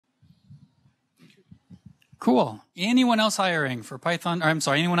Cool. Anyone else hiring for Python? Or I'm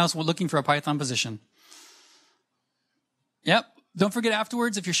sorry, anyone else looking for a Python position? Yep. Don't forget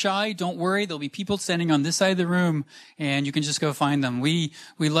afterwards, if you're shy, don't worry. There'll be people standing on this side of the room, and you can just go find them. We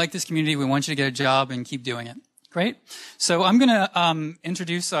like this community. We want you to get a job and keep doing it. Great. So I'm going to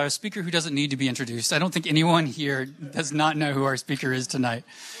introduce our speaker who doesn't need to be introduced. I don't think anyone here does not know who our speaker is tonight.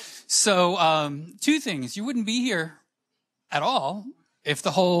 So two things. You wouldn't be here at all if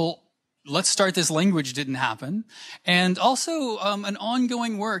the whole let's start this language didn't happen. And also an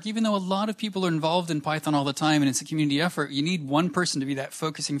ongoing work, even though a lot of people are involved in Python all the time and it's a community effort, you need one person to be that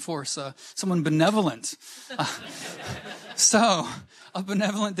focusing force, someone benevolent. So a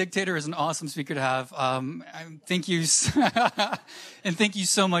benevolent dictator is an awesome speaker to have. Thank you. And thank you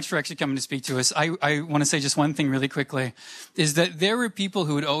so much for actually coming to speak to us. I want to say just one thing really quickly, is that there were people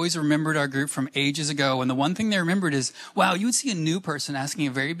who had always remembered our group from ages ago. And the one thing they remembered is, wow, you would see a new person asking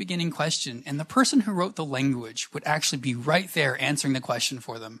a very beginning question. And the person who wrote the language would actually be right there answering the question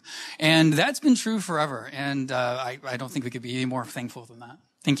for them. And that's been true forever. And I don't think we could be any more thankful than that.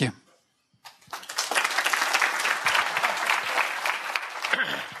 Thank you.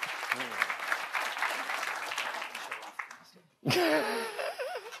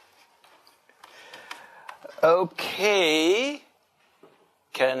 Okay,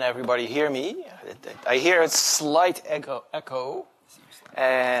 can everybody hear me? I hear a slight echo,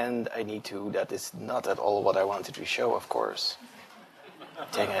 and I need to, that is not at all what I wanted to show, of course.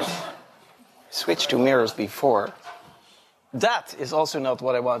 Dang it. Switched to mirrors before. That is also not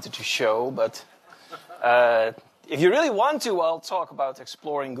what I wanted to show, but if you really want to, I'll talk about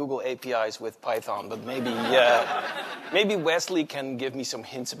exploring Google APIs with Python, but maybe Wesley can give me some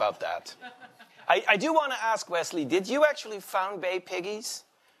hints about that. I do want to ask Wesley, did you actually found BayPiggies?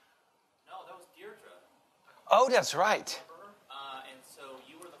 No, that was Deirdre. Oh, that's right. And so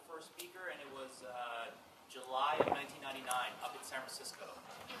you were the first speaker, and it was July of 1999 up in San Francisco.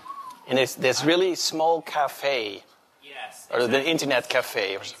 In this really small cafe. Yes. Or the internet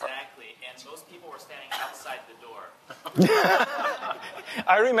cafe. Exactly. And most people were standing outside the door.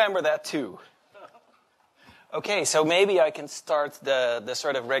 I remember that too. Okay, so maybe I can start the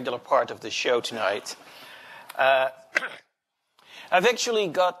sort of regular part of the show tonight. I've actually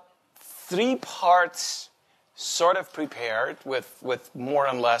got 3 parts sort of prepared with more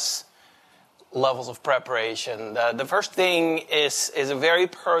and less levels of preparation. The first thing is a very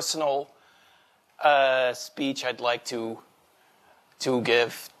personal speech I'd like to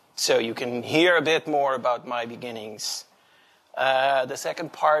give, so you can hear a bit more about my beginnings. The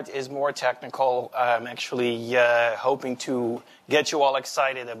second part is more technical. I'm actually hoping to get you all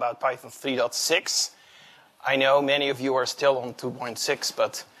excited about Python 3.6. I know many of you are still on 2.6,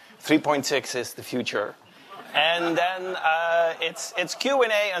 but 3.6 is the future. And then it's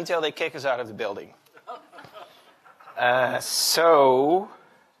Q&A until they kick us out of the building. So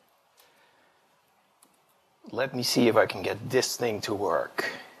let me see if I can get this thing to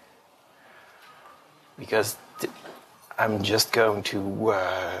work. Because I'm just going to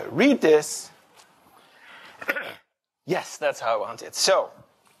read this. Yes, that's how I want it. So,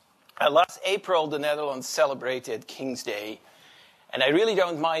 last April, the Netherlands celebrated King's Day. And I really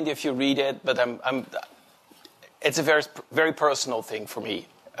don't mind if you read it, but it's a very, very personal thing for me,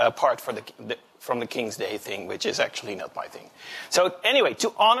 apart from the King's Day thing, which is actually not my thing. So anyway,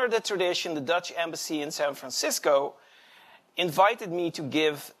 to honor the tradition, the Dutch embassy in San Francisco invited me to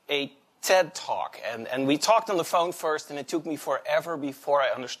give a TED Talk, and we talked on the phone first, and it took me forever before I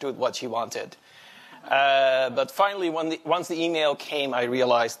understood what she wanted. But finally, once the email came, I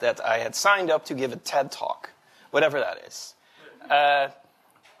realized that I had signed up to give a TED Talk, whatever that is.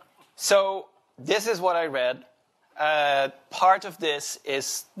 So this is what I read. Part of this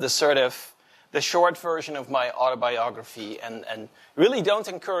is the short version of my autobiography, and really don't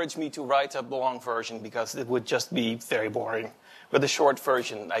encourage me to write a long version because it would just be very boring. But the short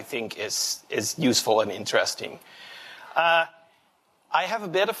version, I think, is useful and interesting. I have a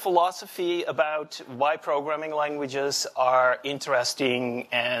bit of philosophy about why programming languages are interesting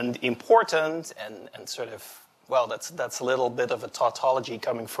and important, and sort of, well, that's a little bit of a tautology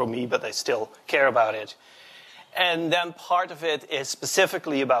coming from me, but I still care about it. And then part of it is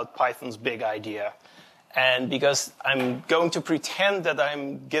specifically about Python's big idea. And because I'm going to pretend that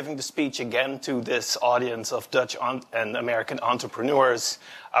I'm giving the speech again to this audience of Dutch and American entrepreneurs,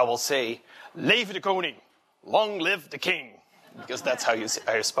 I will say, Leve de koning, long live the king. Because that's how you're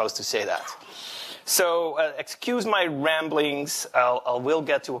supposed to say that. So excuse my ramblings, I will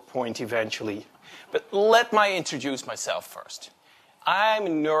get to a point eventually. But let me introduce myself first. I'm a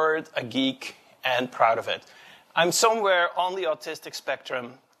nerd, a geek, and proud of it. I'm somewhere on the autistic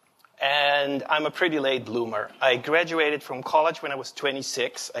spectrum. And I'm a pretty late bloomer. I graduated from college when I was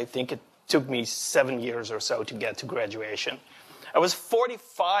 26. I think it took me 7 years or so to get to graduation. I was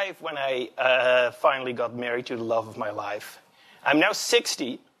 45 when I finally got married to the love of my life. I'm now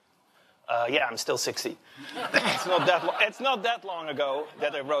 60. Yeah, I'm still 60. It's not that long ago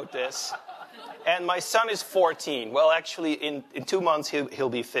that I wrote this. And my son is 14. Well, actually, in 2 months, he'll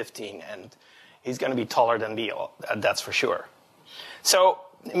be 15. And he's going to be taller than me, that's for sure. So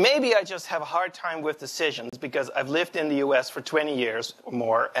maybe I just have a hard time with decisions because I've lived in the US for 20 years or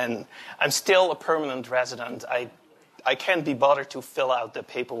more, and I'm still a permanent resident. I can't be bothered to fill out the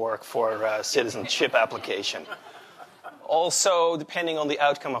paperwork for a citizenship application. Also, depending on the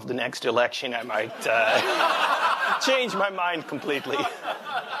outcome of the next election, I might change my mind completely.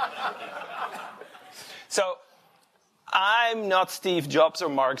 So, I'm not Steve Jobs or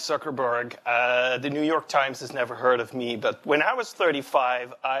Mark Zuckerberg. The New York Times has never heard of me. But when I was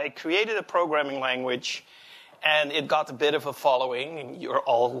 35, I created a programming language, and it got a bit of a following. And you're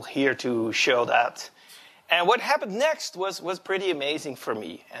all here to show that. And what happened next was pretty amazing for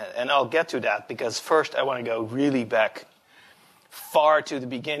me. And I'll get to that, because first I want to go really back far to the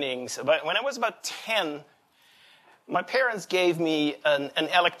beginnings. But when I was about 10, my parents gave me an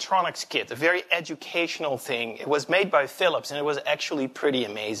electronics kit, a very educational thing. It was made by Philips, and it was actually pretty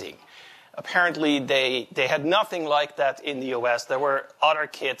amazing. Apparently, they had nothing like that in the US. There were other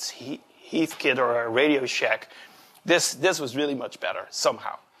kits, Heathkit or Radio Shack. This was really much better,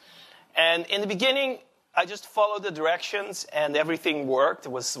 somehow. And in the beginning, I just followed the directions, and everything worked.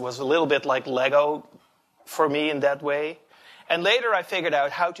 It was a little bit like Lego for me in that way. And later, I figured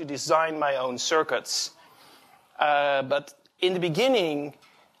out how to design my own circuits. But in the beginning,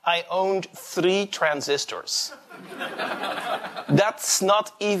 I owned 3 transistors. That's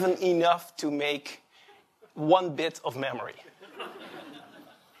not even enough to make 1 bit of memory.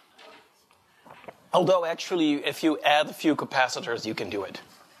 Although, actually, if you add a few capacitors, you can do it.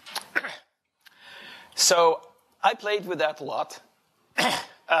 So I played with that a lot.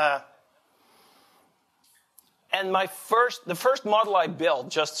 And the first model I built,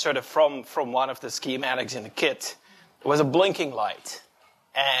 just sort of from one of the schematics in the kit, was a blinking light.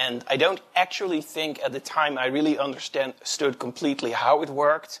 And I don't actually think at the time I really understood completely how it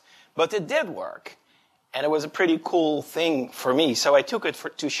worked, but it did work. And it was a pretty cool thing for me. So I took it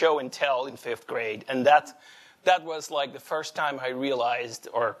to show and tell in 5th grade. And that was like the first time I realized,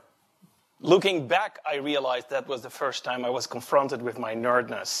 or looking back, I realized that was the first time I was confronted with my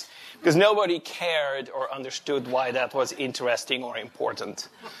nerdness. Because nobody cared or understood why that was interesting or important.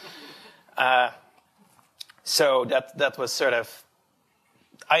 So that was sort of,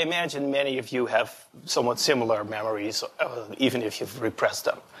 I imagine many of you have somewhat similar memories, even if you've repressed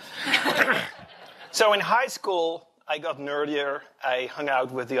them. So in high school, I got nerdier. I hung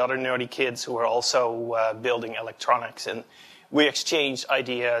out with the other nerdy kids who were also building electronics, and we exchanged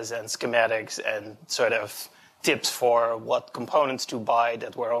ideas and schematics and sort of tips for what components to buy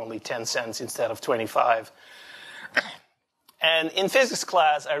that were only 10 cents instead of 25. And in physics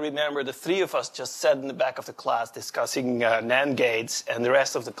class, I remember the 3 of us just sat in the back of the class discussing NAND gates, and the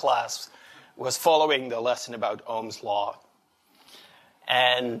rest of the class was following the lesson about Ohm's law.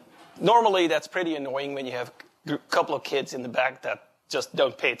 And normally that's pretty annoying when you have a couple of kids in the back that just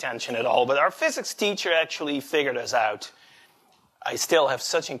don't pay attention at all. But our physics teacher actually figured us out. I still have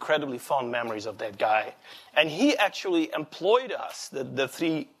such incredibly fond memories of that guy. And he actually employed us, the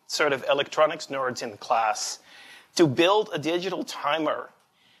 3 sort of electronics nerds in the class, to build a digital timer.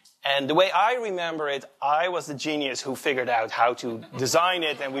 And the way I remember it, I was the genius who figured out how to design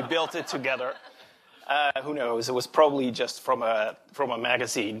it, and we built it together. Who knows? It was probably just from a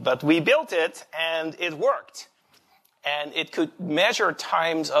magazine. But we built it, and it worked. And it could measure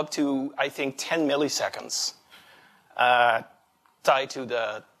times up to, I think, 10 milliseconds. Tied to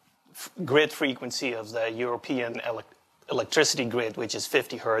the grid frequency of the European electricity grid, which is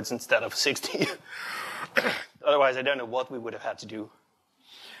 50 hertz instead of 60. Otherwise, I don't know what we would have had to do.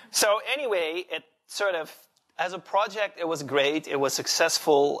 So anyway, it sort of, as a project, it was great. It was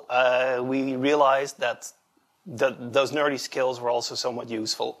successful. We realized that those nerdy skills were also somewhat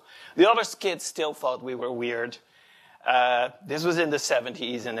useful. The other kids still thought we were weird. This was in the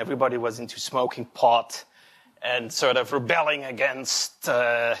 70s, and everybody was into smoking pot and sort of rebelling against,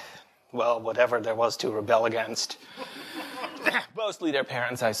 well, whatever there was to rebel against. Mostly their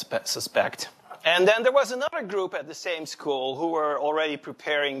parents, I suspect. And then there was another group at the same school who were already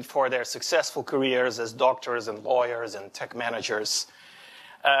preparing for their successful careers as doctors and lawyers and tech managers.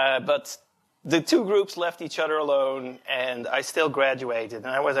 But the 2 groups left each other alone, and I still graduated,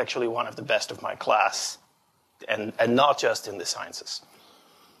 and I was actually one of the best of my class, and not just in the sciences.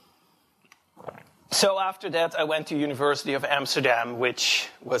 So after that, I went to University of Amsterdam, which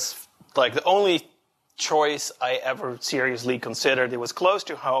was like the only choice I ever seriously considered. It was close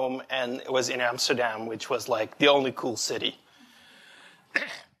to home, and it was in Amsterdam, which was like the only cool city.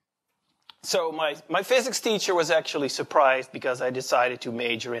 So my physics teacher was actually surprised because I decided to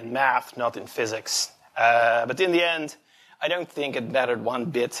major in math, not in physics. But in the end, I don't think it mattered one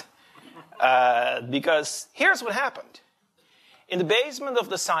bit. Because here's what happened. In the basement of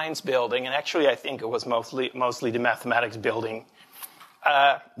the science building, and actually I think it was mostly the mathematics building,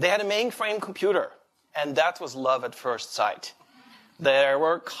 they had a mainframe computer. And that was love at first sight. There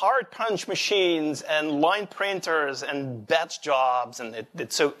were card punch machines and line printers and batch jobs, and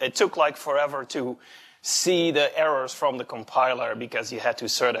it took like forever to see the errors from the compiler because you had to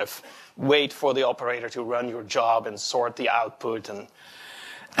sort of wait for the operator to run your job and sort the output, and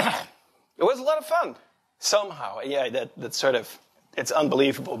it was a lot of fun. Somehow, yeah, that sort of, it's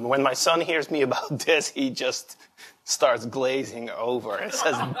unbelievable. When my son hears me about this, he just starts glazing over and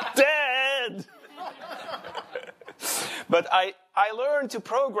says, "Dad!" But I learned to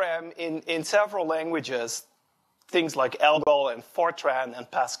program in several languages, things like Algol and Fortran and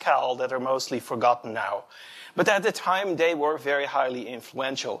Pascal that are mostly forgotten now. But at the time, they were very highly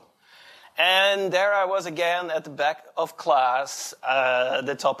influential. And there I was again at the back of class.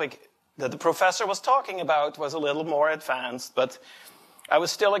 The topic that the professor was talking about was a little more advanced, but I was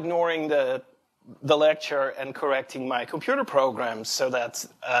still ignoring the lecture and correcting my computer programs so that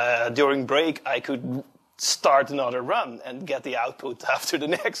during break I could start another run and get the output after the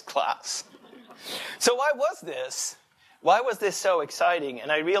next class. So why was this? Why was this so exciting?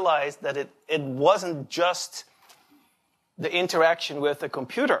 And I realized that it wasn't just the interaction with the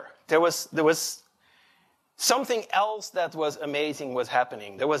computer. There was something else that was amazing was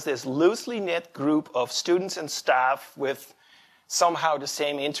happening. There was this loosely knit group of students and staff with somehow the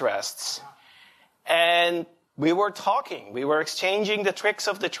same interests. And we were talking, we were exchanging the tricks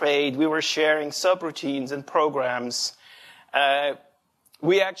of the trade, we were sharing subroutines and programs.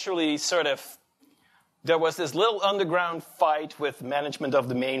 We actually there was this little underground fight with management of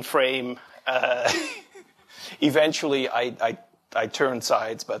the mainframe. Eventually I turned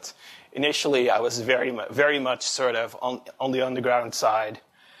sides, but initially I was very much sort of on the underground side.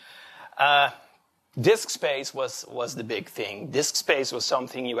 Disk space was the big thing. Disk space was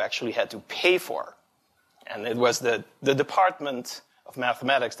something you actually had to pay for. And it was the Department of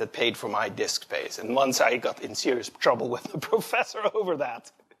Mathematics that paid for my disk space. And once I got in serious trouble with the professor over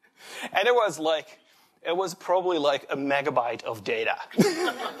that. And it was probably like a megabyte of data.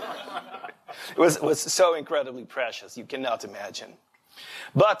 It was so incredibly precious, you cannot imagine.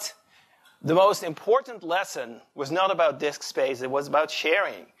 But the most important lesson was not about disk space, it was about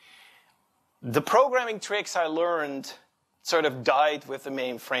sharing. The programming tricks I learned sort of died with the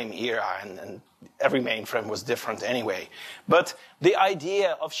mainframe era, and every mainframe was different anyway. But the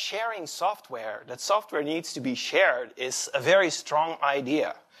idea of sharing software, that software needs to be shared, is a very strong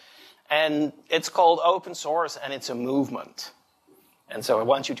idea. And it's called open source, and it's a movement. And so I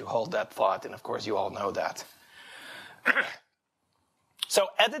want you to hold that thought, and of course you all know that. So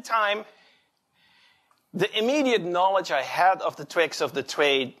at the time, the immediate knowledge I had of the tricks of the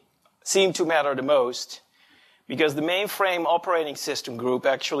trade seemed to matter the most, because the mainframe operating system group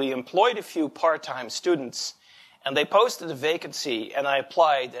actually employed a few part-time students, and they posted a vacancy, and I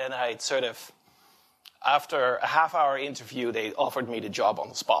applied, and I after a half-hour interview, they offered me the job on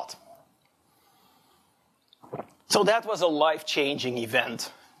the spot. So that was a life-changing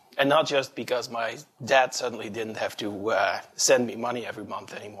event, and not just because my dad suddenly didn't have to send me money every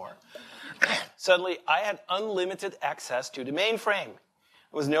month anymore. Suddenly, I had unlimited access to the mainframe.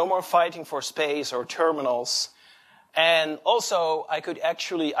 There was no more fighting for space or terminals. And also, I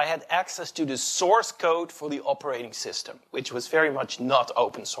had access to the source code for the operating system, which was very much not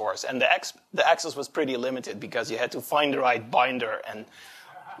open source. And the access was pretty limited because you had to find the right binder and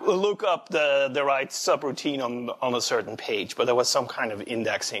look up the right subroutine on a certain page. But there was some kind of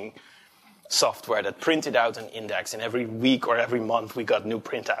indexing software that printed out an index, and every week or every month we got new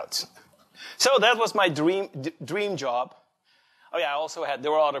printouts. So that was my dream job. Oh yeah,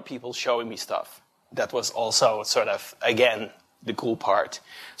 there were other people showing me stuff. That was also sort of, again, the cool part.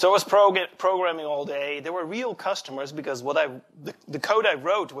 So I was programming all day. There were real customers because the code I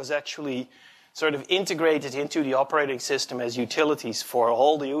wrote was actually sort of integrated into the operating system as utilities for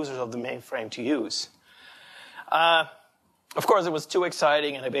all the users of the mainframe to use. Of course, it was too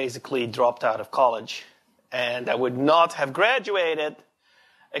exciting, and I basically dropped out of college. And I would not have graduated,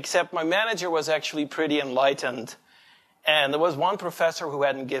 except my manager was actually pretty enlightened. And there was one professor who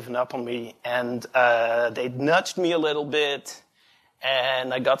hadn't given up on me, and they nudged me a little bit.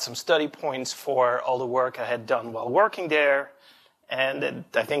 and I got some study points for all the work I had done while working there. And then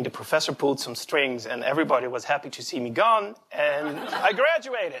I think the professor pulled some strings, and everybody was happy to see me gone, and I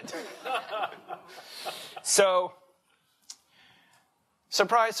graduated. So,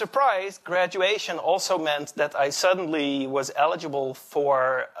 surprise, surprise, graduation also meant that I suddenly was eligible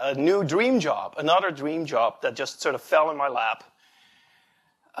for a new dream job, another dream job that just sort of fell in my lap.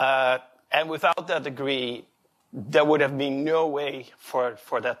 And without that degree, there would have been no way for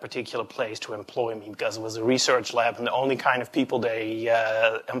that particular place to employ me, because it was a research lab, and the only kind of people they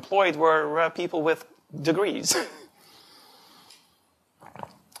employed were people with degrees.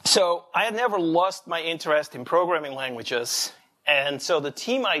 So I had never lost my interest in programming languages, and so the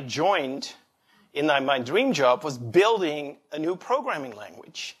team I joined in my dream job was building a new programming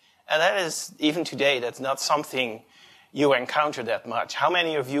language. And that is, even today, that's not something you encounter that much. How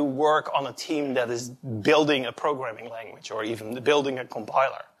many of you work on a team that is building a programming language or even building a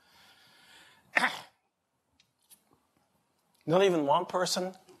compiler? Not even one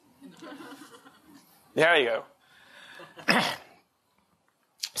person? There you go.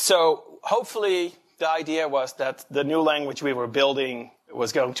 So hopefully the idea was that the new language we were building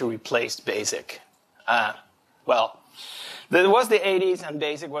was going to replace BASIC. Well, it was the 80s, and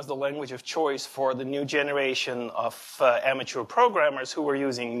BASIC was the language of choice for the new generation of amateur programmers who were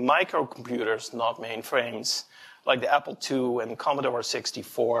using microcomputers, not mainframes, like the Apple II and Commodore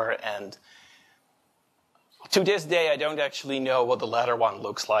 64. And to this day, I don't actually know what the latter one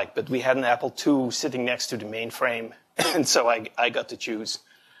looks like, but we had an Apple II sitting next to the mainframe, and so I got to choose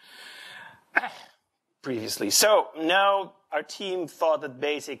previously. So now our team thought that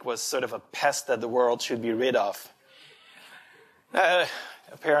BASIC was sort of a pest that the world should be rid of.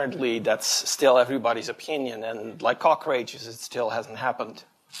 Apparently, that's still everybody's opinion, and like cockroaches, it still hasn't happened.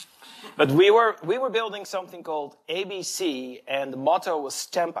 But we were building something called ABC, and the motto was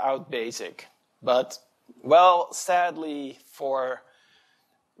stamp out BASIC. But, well, sadly, for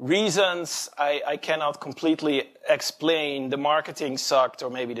reasons I cannot completely explain, the marketing sucked, or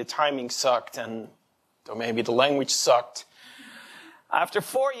maybe the timing sucked, or maybe the language sucked. After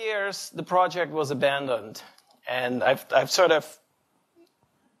 4 years, the project was abandoned. And I've sort of,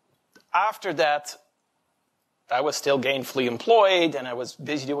 after that, I was still gainfully employed and I was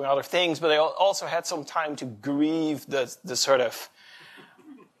busy doing other things, but I also had some time to grieve the sort of,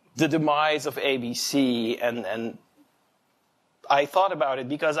 the demise of ABC, and I thought about it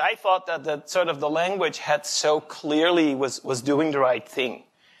because I thought that sort of the language had so clearly was doing the right thing,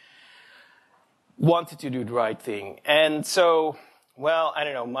 wanted to do the right thing. And so, well, I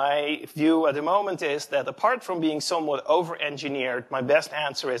don't know, my view at the moment is that apart from being somewhat over-engineered, my best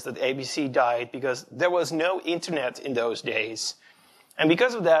answer is that ABC died because there was no internet in those days. And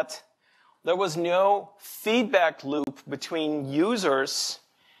because of that, there was no feedback loop between users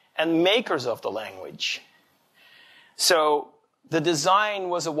and makers of the language. So the design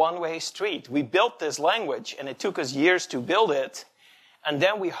was a one-way street. We built this language, and it took us years to build it, and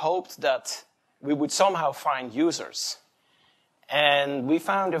then we hoped that we would somehow find users. And we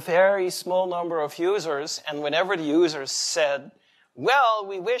found a very small number of users, and whenever the users said, well,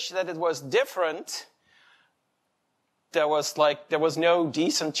 we wish that it was different, there was no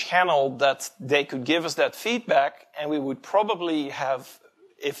decent channel that they could give us that feedback, and we would probably have,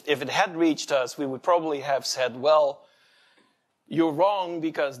 if it had reached us, we would probably have said, well, you're wrong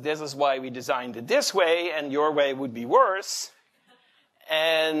because this is why we designed it this way, and your way would be worse.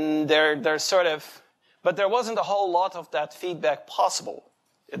 And they're sort of, but there wasn't a whole lot of that feedback possible.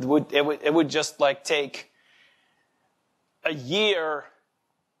 It would just like take a year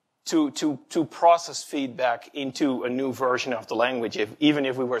to process feedback into a new version of the language, even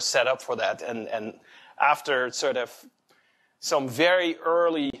if we were set up for that. And after sort of some very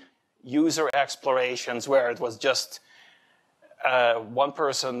early user explorations where it was just one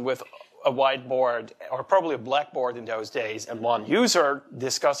person with a whiteboard, or probably a blackboard in those days, and one user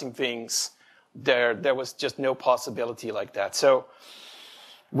discussing things, there was just no possibility like that. So,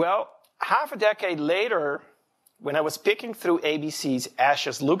 well, half a decade later, when I was picking through ABC's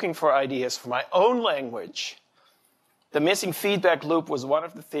ashes looking for ideas for my own language, the missing feedback loop was one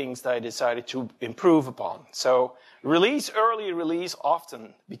of the things that I decided to improve upon. So release early, release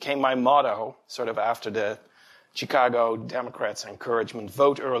often became my motto, sort of after the Chicago Democrats' encouragement,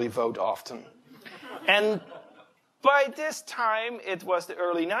 vote early, vote often. And by this time, it was the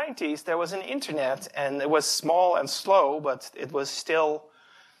early 90s, there was an internet, and it was small and slow, but it was still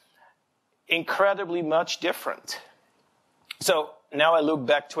incredibly much different. So now I look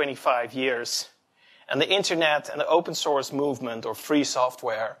back 25 years, and the internet and the open source movement, or free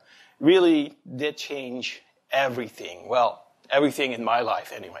software, really did change everything. Well, Everything in my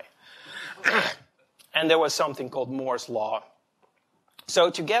life, anyway. And there was something called Moore's Law. So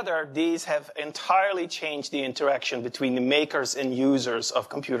together, these have entirely changed the interaction between the makers and users of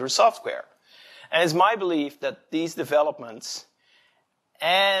computer software. And it's my belief that these developments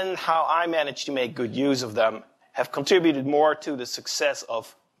and how I managed to make good use of them have contributed more to the success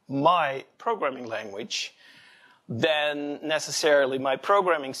of my programming language than necessarily my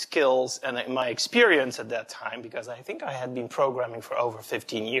programming skills and my experience at that time, because I think I had been programming for over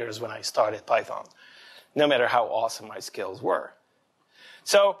 15 years when I started Python, no matter how awesome my skills were.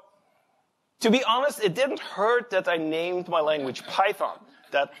 So, to be honest, it didn't hurt that I named my language Python.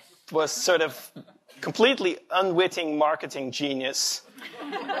 That was sort of completely unwitting marketing genius.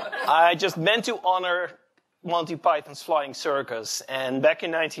 I just meant to honor Monty Python's Flying Circus, and back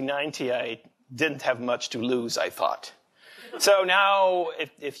in 1990, I didn't have much to lose, I thought. So now,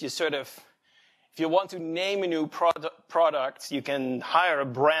 if you want to name a new product, you can hire a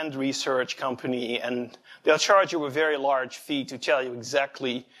brand research company, and they'll charge you a very large fee to tell you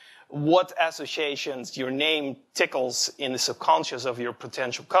exactly what associations your name tickles in the subconscious of your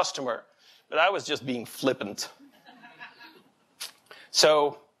potential customer. But I was just being flippant.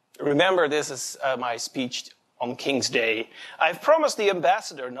 So remember, this is my speech on King's Day. I've promised the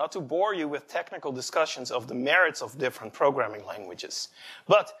ambassador not to bore you with technical discussions of the merits of different programming languages.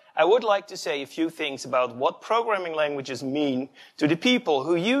 But I would like to say a few things about what programming languages mean to the people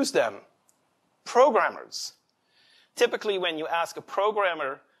who use them. Programmers. Typically, when you ask a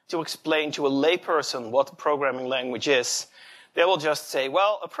programmer to explain to a layperson what a programming language is, they will just say,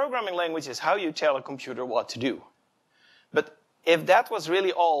 well, a programming language is how you tell a computer what to do. But if that was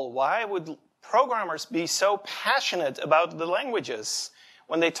really all, why would programmers be so passionate about the languages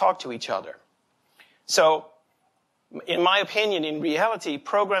when they talk to each other? So, in my opinion, in reality,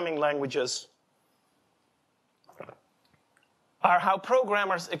 programming languages are how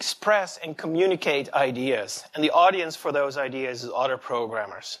programmers express and communicate ideas. And the audience for those ideas is other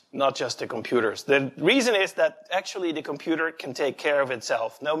programmers, not just the computers. The reason is that actually the computer can take care of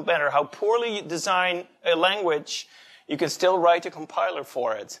itself. No matter how poorly you design a language, you can still write a compiler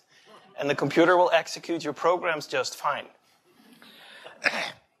for it. And the computer will execute your programs just fine.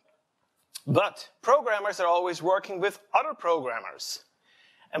 But programmers are always working with other programmers.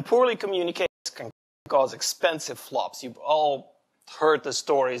 And poorly communicated can cause expensive flops. You've all heard the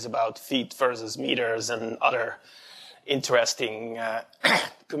stories about feet versus meters and other interesting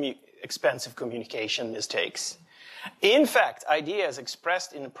expensive communication mistakes. In fact, ideas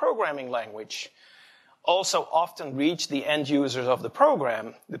expressed in a programming language also often reach the end users of the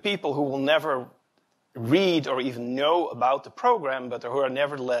program, the people who will never read or even know about the program, but who are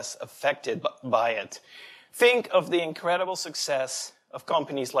nevertheless affected by it. Think of the incredible success of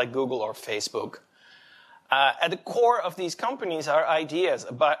companies like Google or Facebook. At the core of these companies are ideas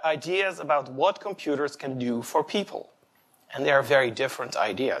about what computers can do for people. And they are very different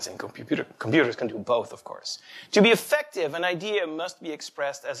ideas, and computers can do both, of course. To be effective, an idea must be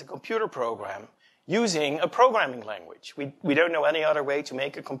expressed as a computer program using a programming language. We don't know any other way to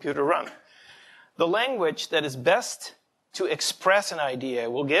make a computer run. The language that is best to express an idea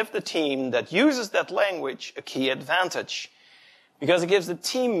will give the team that uses that language a key advantage, because it gives the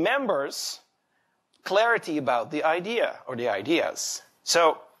team members clarity about the idea or the ideas.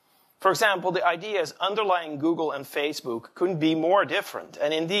 So, for example, the ideas underlying Google and Facebook couldn't be more different.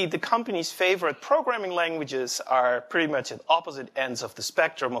 And indeed, the company's favorite programming languages are pretty much at opposite ends of the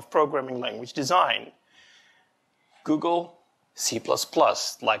spectrum of programming language design. Google, C++,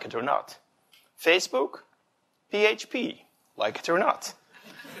 like it or not. Facebook, PHP, like it or not.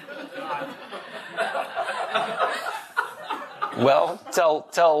 Well,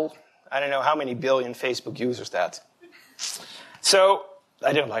 tell I don't know how many billion Facebook users that. So,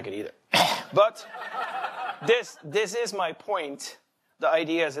 I don't like it either. But this is my point. The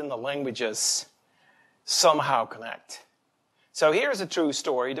ideas in the languages somehow connect. So here's a true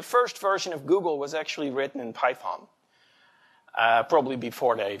story. The first version of Google was actually written in Python, probably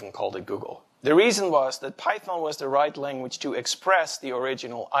before they even called it Google. The reason was that Python was the right language to express the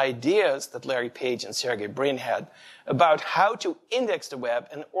original ideas that Larry Page and Sergey Brin had about how to index the web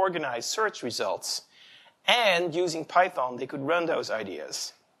and organize search results. And using Python, they could run those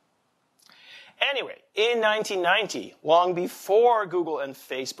ideas. Anyway, in 1990, long before Google and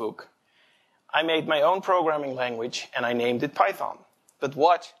Facebook, I made my own programming language and I named it Python. But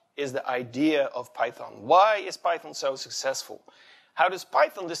what is the idea of Python? Why is Python so successful? How does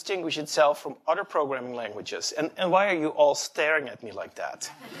Python distinguish itself from other programming languages? And why are you all staring at me like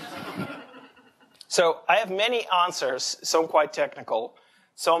that? So I have many answers, some quite technical,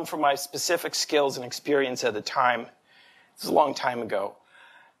 some from my specific skills and experience at the time. It's a long time ago.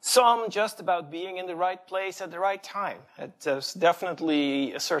 Some just about being in the right place at the right time. There's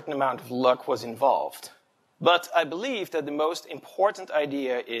definitely a certain amount of luck was involved. But I believe that the most important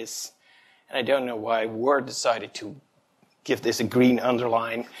idea is, and I don't know why Word decided to give this a green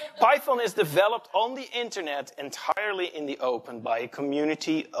underline, Python is developed on the internet entirely in the open by a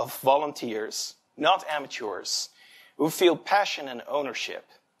community of volunteers, not amateurs, who feel passion and ownership.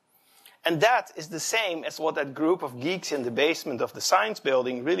 And that is the same as what that group of geeks in the basement of the science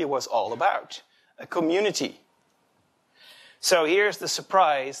building really was all about, a community. So here's the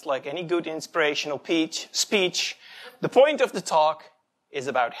surprise, like any good inspirational speech, the point of the talk is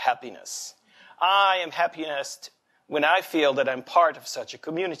about happiness. I am happiest when I feel that I'm part of such a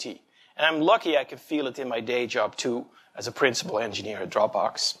community. And I'm lucky I can feel it in my day job too, as a principal engineer at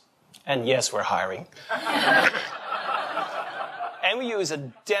Dropbox. And yes, we're hiring. And we use a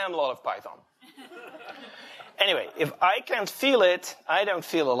damn lot of Python. Anyway, if I can't feel it, I don't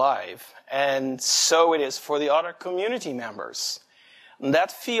feel alive. And so it is for the other community members. And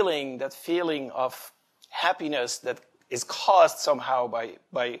that feeling of happiness that is caused somehow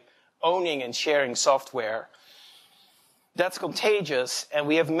by owning and sharing software, that's contagious. And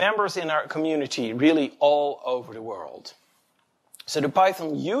we have members in our community really all over the world. So the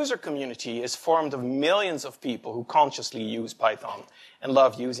Python user community is formed of millions of people who consciously use Python and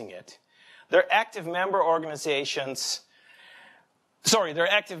love using it. They're active members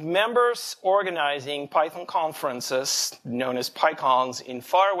organizing Python conferences, known as PyCons, in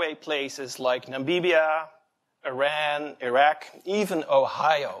faraway places like Namibia, Iran, Iraq, even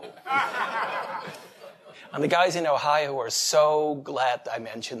Ohio. And the guys in Ohio are so glad I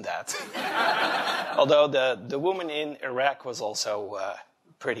mentioned that. Although the woman in Iraq was also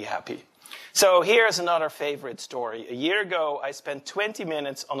pretty happy. So here's another favorite story. A year ago, I spent 20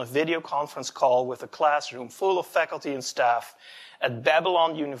 minutes on a video conference call with a classroom full of faculty and staff at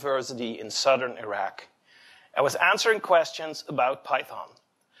Babylon University in southern Iraq. I was answering questions about Python.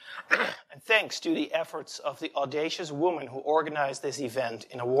 And thanks to the efforts of the audacious woman who organized this event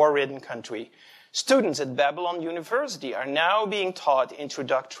in a war-ridden country, students at Babylon University are now being taught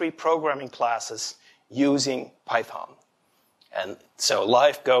introductory programming classes using Python. And so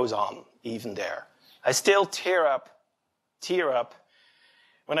life goes on, even there. I still tear up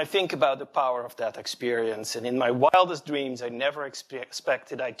when I think about the power of that experience. And in my wildest dreams, I never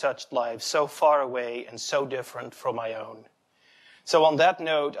expected I touched lives so far away and so different from my own. So on that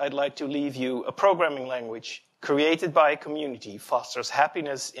note, I'd like to leave you a programming language created by a community fosters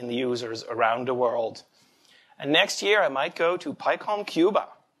happiness in the users around the world. And next year, I might go to PyCon Cuba.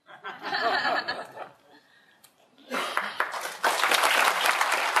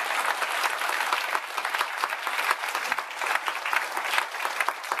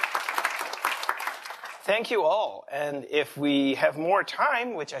 Thank you all. And if we have more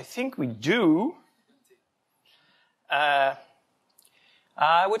time, which I think we do,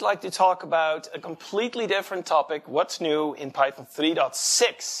 I would like to talk about a completely different topic, what's new in Python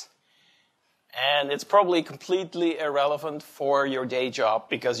 3.6. And it's probably completely irrelevant for your day job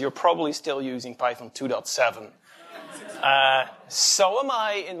because you're probably still using Python 2.7. So am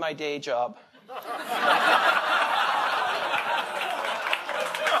I in my day job.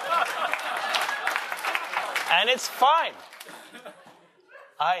 And it's fine.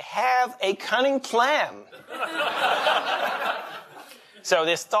 I have a cunning plan. So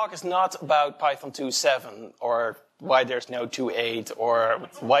this talk is not about Python 2.7 or why there's no 2.8 or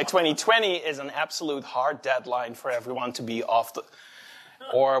why 2020 is an absolute hard deadline for everyone to be off the...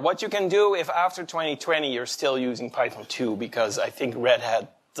 Or what you can do if after 2020 you're still using Python 2 because I think Red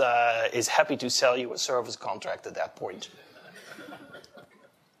Hat is happy to sell you a service contract at that point.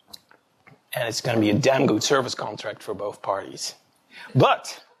 And it's going to be a damn good service contract for both parties.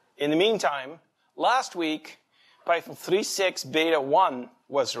 But in the meantime, last week, Python 3.6 Beta 1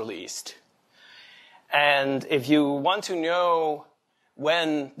 was released. And if you want to know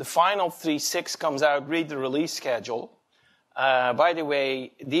when the final 3.6 comes out, read the release schedule. By the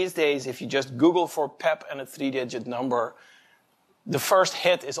way, these days, if you just Google for pep and a 3-digit number, the first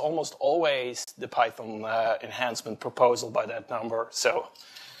hit is almost always the Python enhancement proposal by that number. So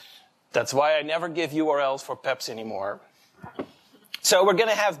that's why I never give URLs for peps anymore. So we're going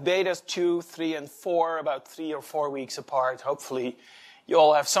to have betas 2, 3, and 4 about 3 or 4 weeks apart. Hopefully you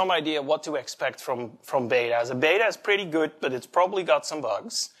all have some idea what to expect from betas. A beta is pretty good, but it's probably got some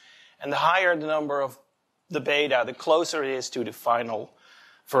bugs. And the higher the number of the beta, the closer it is to the final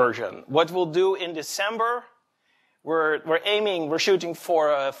version. What we'll do in December, we're shooting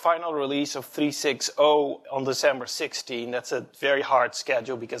for a final release of 3.6.0 on December 16. That's a very hard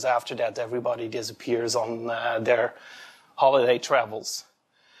schedule because after that everybody disappears on their holiday travels.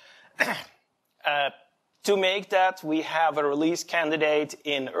 To make that, we have a release candidate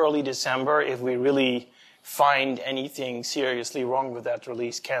in early December. If we really find anything seriously wrong with that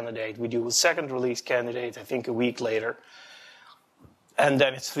release candidate, we do a second release candidate, I think a week later. And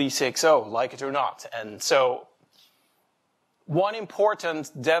then it's 3.6.0, like it or not. And so one important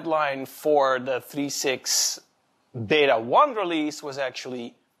deadline for the 3.6 beta 1 release was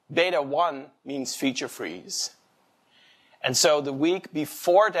actually beta 1 means feature freeze. And so the week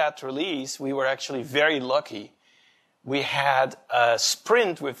before that release, we were actually very lucky. We had a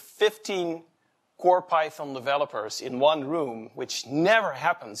sprint with 15 core Python developers in one room, which never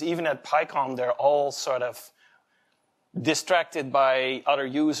happens. Even at PyCon, they're all sort of distracted by other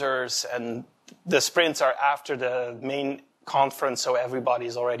users, and the sprints are after the main conference, so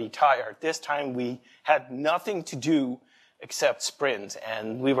everybody's already tired. This time we had nothing to do except sprint,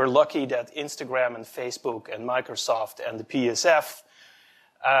 and we were lucky that Instagram and Facebook and Microsoft and the PSF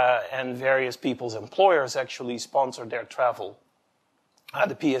and various people's employers actually sponsored their travel.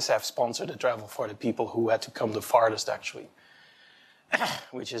 The PSF sponsored the travel for the people who had to come the farthest, actually,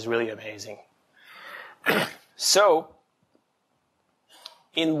 which is really amazing. So,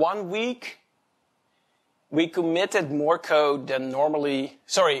 in 1 week, we committed more code than normally,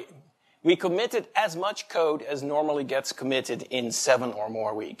 we committed as much code as normally gets committed in 7 or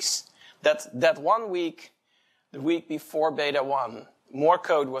more weeks. That 1 week, the week before beta 1, more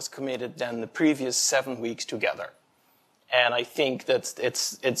code was committed than the previous 7 weeks together. And I think that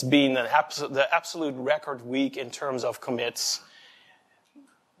it's been the absolute record week in terms of commits,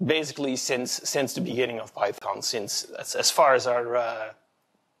 basically since the beginning of Python, as far as our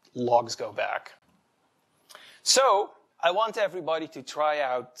logs go back. So I want everybody to try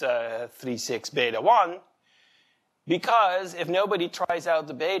out 3.6 beta 1, because if nobody tries out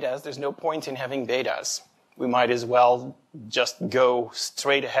the betas, there's no point in having betas. We might as well just go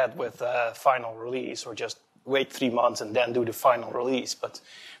straight ahead with final release, or just wait 3 months and then do the final release. But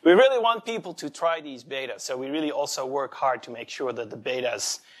we really want people to try these betas, so we really also work hard to make sure that the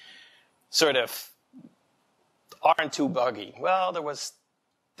betas sort of aren't too buggy. Well,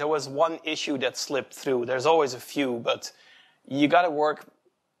 there was one issue that slipped through. There's always a few, but you got to work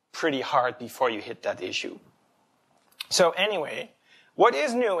pretty hard before you hit that issue. So anyway, what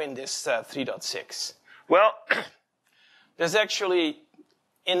is new in this 3.6? Well, there's actually,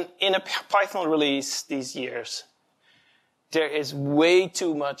 in a Python release these years, there is way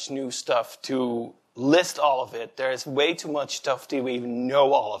too much new stuff to list all of it. There is way too much stuff to even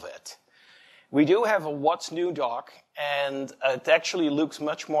know all of it. We do have a what's new doc, and it actually looks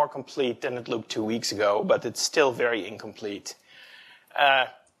much more complete than it looked 2 weeks ago, but it's still very incomplete.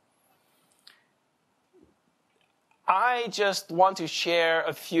 I just want to share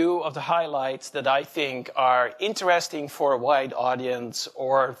a few of the highlights that I think are interesting for a wide audience,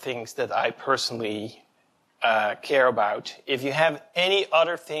 or things that I personally care about. If you have any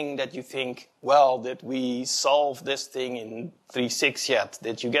other thing that you think, well, did we solve this thing in 3.6 yet?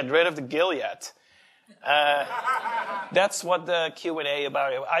 Did you get rid of the GIL yet? That's what the Q&A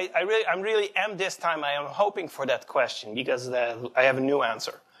about it. I really am this time. I am hoping for that question, because I have a new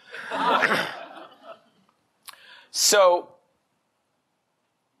answer. So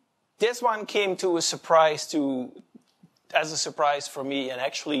this one came as a surprise for me, and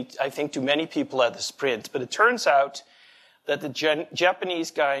actually I think to many people at the sprint. But it turns out that the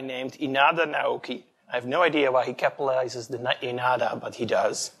Japanese guy named Inada Naoki, I have no idea why he capitalizes the Inada, but he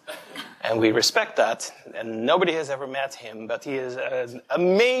does. And we respect that. And nobody has ever met him, but he is an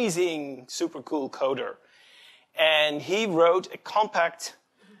amazing, super cool coder. And he wrote a compact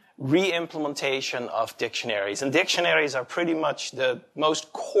re-implementation of dictionaries. And dictionaries are pretty much the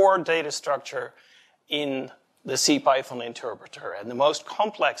most core data structure in the CPython interpreter, and the most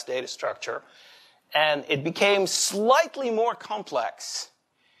complex data structure. And it became slightly more complex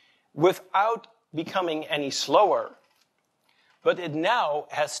without becoming any slower. But it now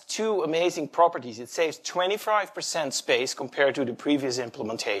has 2 amazing properties. It saves 25% space compared to the previous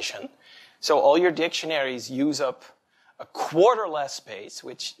implementation. So all your dictionaries use up a quarter less space,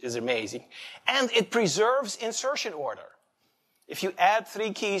 which is amazing. And it preserves insertion order. If you add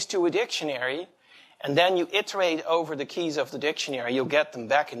 3 keys to a dictionary, and then you iterate over the keys of the dictionary, you'll get them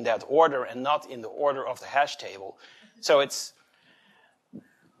back in that order and not in the order of the hash table. So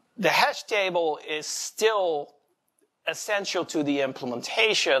the hash table is still essential to the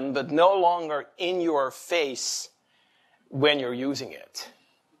implementation, but no longer in your face when you're using it.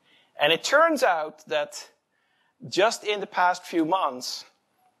 And it turns out that just in the past few months,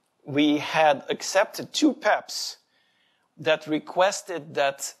 we had accepted 2 PEPs that requested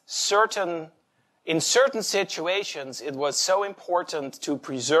that certain in certain situations, it was so important to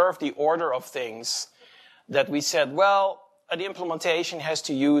preserve the order of things that we said, well, an implementation has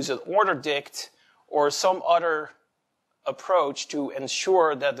to use an order dict or some other approach to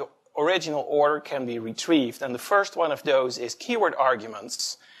ensure that the original order can be retrieved. And the first one of those is keyword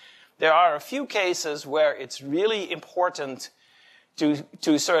arguments. There are a few cases where it's really important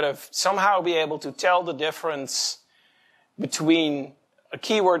to sort of somehow be able to tell the difference between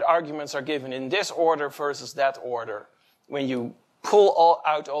keyword arguments are given in this order versus that order when you pull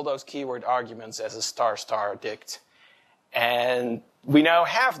out all those keyword arguments as a star dict. And we now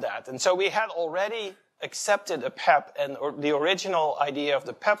have that. And so we had already accepted a PEP, and the original idea of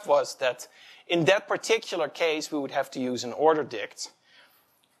the PEP was that in that particular case we would have to use an order dict.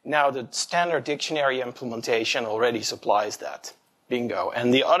 Now the standard dictionary implementation already supplies that. Bingo.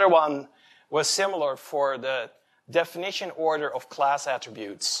 And the other one was similar for the definition order of class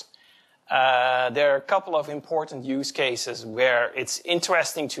attributes. There are a couple of important use cases where it's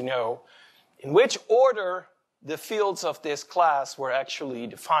interesting to know in which order the fields of this class were actually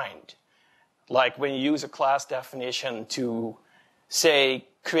defined. Like when you use a class definition to, say,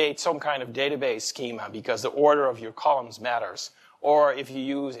 create some kind of database schema because the order of your columns matters. Or if you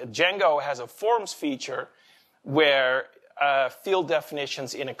use, Django has a forms feature where field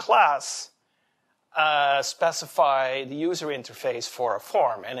definitions in a class specify the user interface for a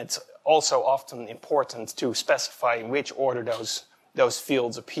form. And it's also often important to specify in which order those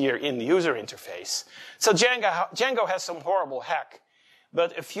fields appear in the user interface. So Django has some horrible hack.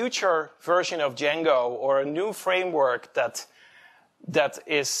 But a future version of Django or a new framework that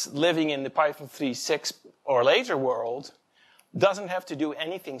is living in the Python 3.6 or later world doesn't have to do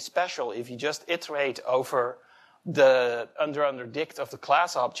anything special. If you just iterate over the under dict of the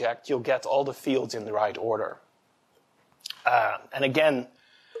class object, you'll get all the fields in the right order. And again,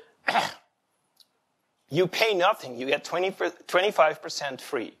 you pay nothing. You get 25%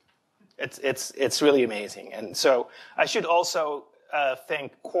 free. It's really amazing. And so I should also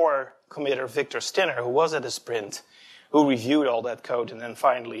thank core committer Victor Stinner, who was at the sprint, who reviewed all that code and then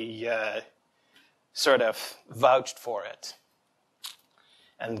finally sort of vouched for it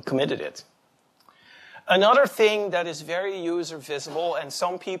and committed it. Another thing that is very user visible, and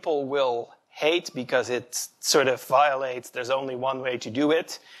some people will hate because it sort of violates, there's only one way to do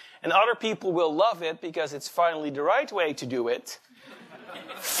it, and other people will love it because it's finally the right way to do it,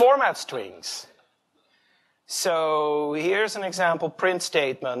 format strings. So here's an example print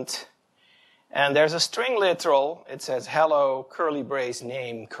statement, and there's a string literal. It says hello, curly brace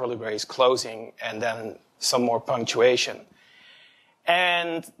name, curly brace closing, and then some more punctuation.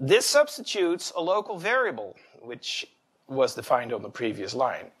 And this substitutes a local variable, which was defined on the previous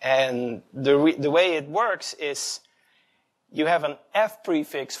line. And the way it works is you have an F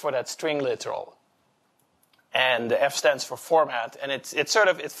prefix for that string literal. And the F stands for format. And it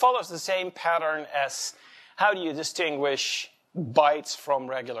follows the same pattern as how do you distinguish bytes from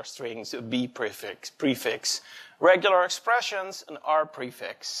regular strings, a B prefix. Regular expressions, an R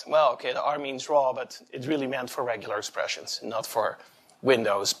prefix. Well, okay, the R means raw, but it's really meant for regular expressions, not for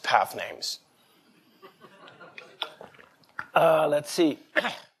Windows path names. Let's see.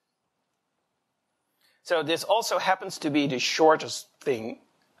 So this also happens to be the shortest thing.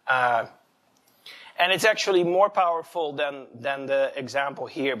 And it's actually more powerful than the example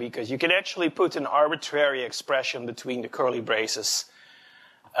here, because you can actually put an arbitrary expression between the curly braces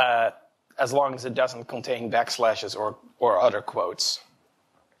as long as it doesn't contain backslashes or other quotes.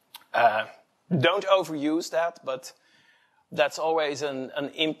 Don't overuse that, but that's always an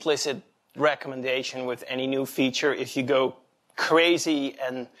implicit recommendation with any new feature. If you go crazy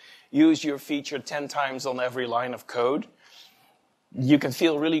and use your feature 10 times on every line of code, you can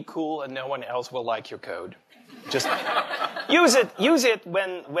feel really cool and no one else will like your code. Just use it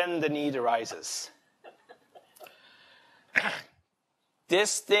when the need arises.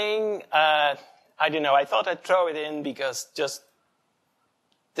 This thing, I don't know, I thought I'd throw it in because just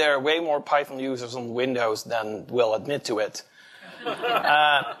there are way more Python users on Windows than will admit to it.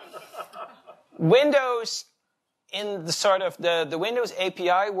 Windows, in the sort of the Windows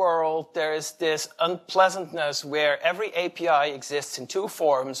API world, there is this unpleasantness where every API exists in two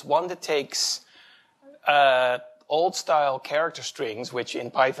forms. One that takes old-style character strings, which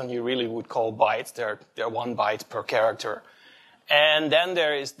in Python you really would call bytes. They're 1 byte per character. And then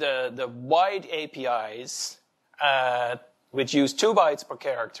there is the wide APIs, which use 2 bytes per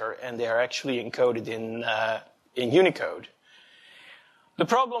character, and they are actually encoded in Unicode. The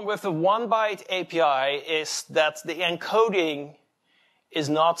problem with the 1 byte API is that the encoding is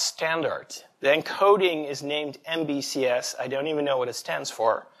not standard. The encoding is named MBCS. I don't even know what it stands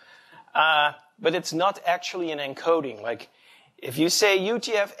for. but it's not actually an encoding. Like, if you say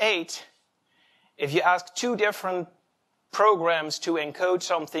UTF-8, if you ask two different programs to encode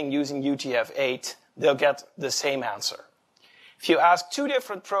something using UTF-8, they'll get the same answer. If you ask two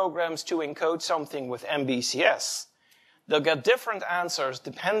different programs to encode something with MBCS, they'll get different answers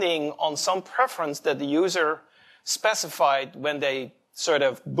depending on some preference that the user specified when they sort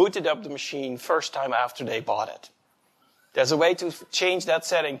of booted up the machine first time after they bought it. There's a way to change that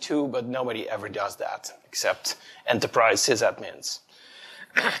setting too, but nobody ever does that except enterprise sysadmins.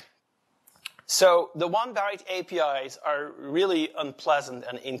 So the 1-byte APIs are really unpleasant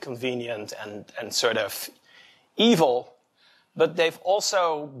and inconvenient and sort of evil, but they've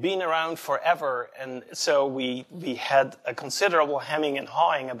also been around forever. And so we had a considerable hemming and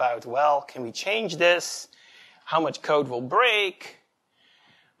hawing about, well, can we change this? How much code will break?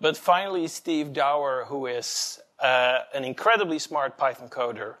 But finally, Steve Dower, who is an incredibly smart Python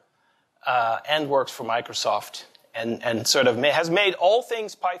coder and works for Microsoft, and sort of has made all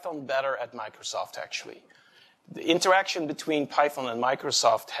things Python better at Microsoft, actually. The interaction between Python and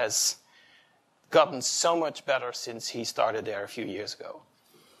Microsoft has gotten so much better since he started there a few years ago.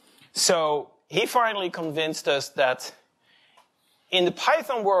 So he finally convinced us that in the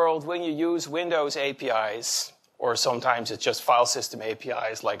Python world, when you use Windows APIs, or sometimes it's just file system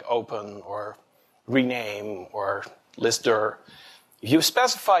APIs like open or rename or listdir, if you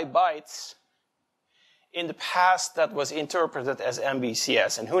specify bytes, in the past that was interpreted as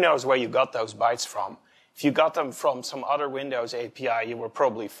MBCS, and who knows where you got those bytes from. If you got them from some other Windows API, you were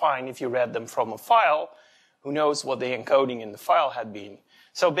probably fine. If you read them from a file, who knows what the encoding in the file had been.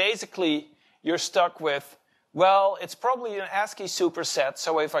 So basically, you're stuck with, well, it's probably an ASCII superset,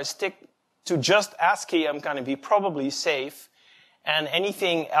 so if I stick to just ASCII, I'm going to be probably safe. And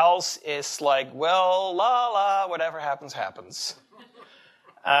anything else is like, well, whatever happens, happens.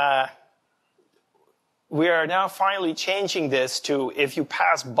 We are now finally changing this to, if you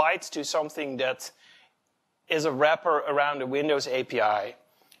pass bytes to something that is a wrapper around a Windows API,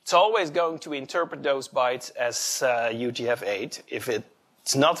 it's always going to interpret those bytes as UTF-8. If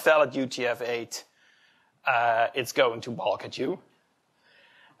it's not valid UTF-8, it's going to balk at you.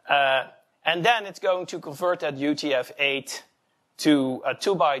 And then it's going to convert that UTF-8 to a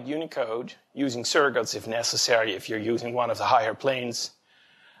 2-byte Unicode using surrogates if necessary, if you're using one of the higher planes.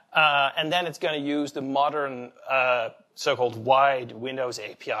 And then it's going to use the modern so-called wide Windows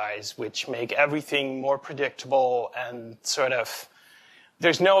APIs, which make everything more predictable and sort of,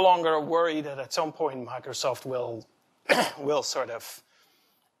 there's no longer a worry that at some point Microsoft will sort of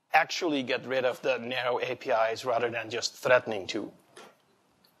actually get rid of the narrow APIs rather than just threatening to.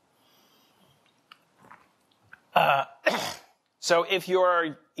 So if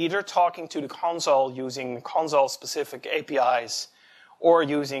you're either talking to the console using console-specific APIs or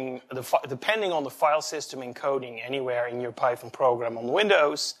using, depending on the file system encoding anywhere in your Python program on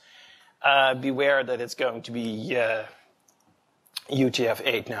Windows, beware that it's going to be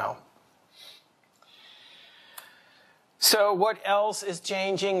UTF-8 now. So what else is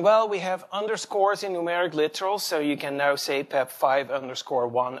changing? Well, we have underscores in numeric literals, so you can now say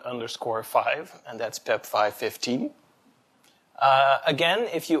pep5_1_5, and that's pep515. Again,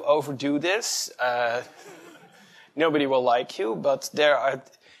 if you overdo this, nobody will like you, but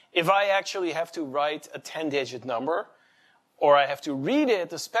if I actually have to write a 10-digit number, or I have to read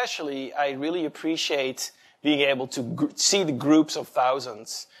it especially, I really appreciate being able to see the groups of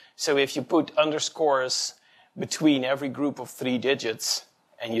thousands. So if you put underscores between every group of 3 digits,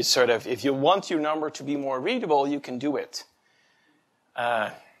 and you sort of, if you want your number to be more readable, you can do it.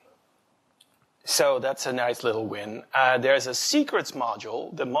 So that's a nice little win. There's a secrets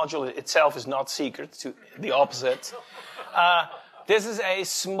module. The module itself is not secret, to the opposite. This is a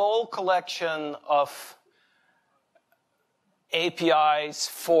small collection of APIs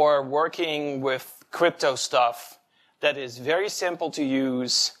for working with crypto stuff that is very simple to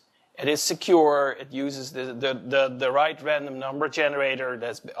use. It is secure. It uses the right random number generator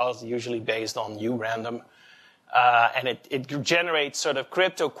that's usually based on urandom. And it generates sort of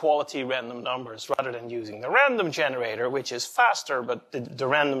crypto quality random numbers rather than using the random generator, which is faster, but the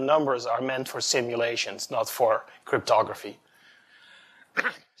random numbers are meant for simulations, not for cryptography.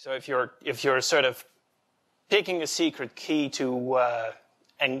 So if you're sort of picking a secret key to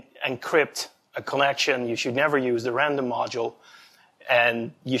encrypt a connection, you should never use the random module,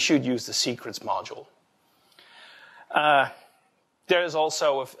 and you should use the secrets module. There's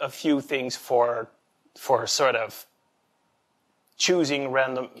also a few things for sort of choosing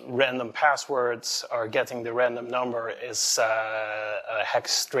random passwords or getting the random number is a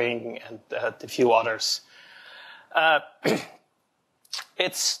hex string and a few others.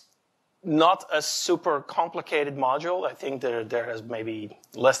 It's not a super complicated module. I think there has maybe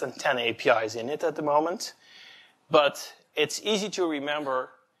less than 10 APIs in it at the moment. But it's easy to remember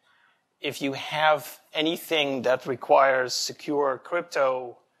if you have anything that requires secure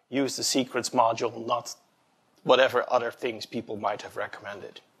crypto, use the secrets module, not whatever other things people might have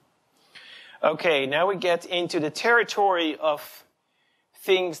recommended. Okay, now we get into the territory of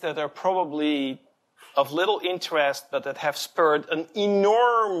things that are probably of little interest, but that have spurred an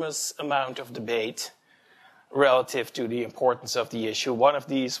enormous amount of debate relative to the importance of the issue. One of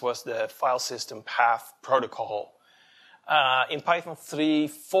these was the file system path protocol. In Python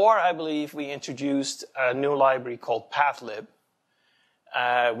 3.4, I believe, we introduced a new library called pathlib,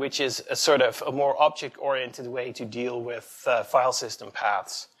 which is a sort of a more object-oriented way to deal with file system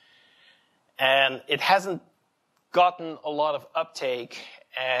paths. And it hasn't gotten a lot of uptake,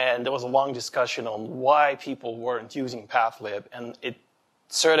 and there was a long discussion on why people weren't using pathlib. And it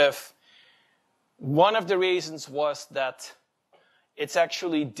sort of, one of the reasons was that it's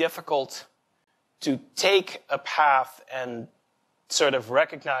actually difficult to take a path and sort of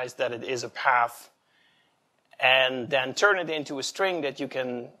recognize that it is a path and then turn it into a string that you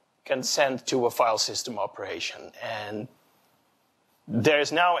can send to a file system operation. And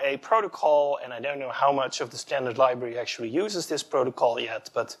there's now a protocol, and I don't know how much of the standard library actually uses this protocol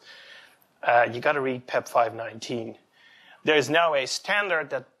yet, but you got to read PEP 519. There's now a standard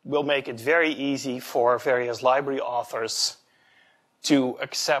that will make it very easy for various library authors to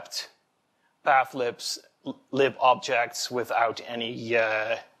accept pathlib objects without any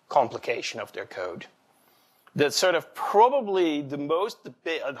complication of their code. That's sort of probably the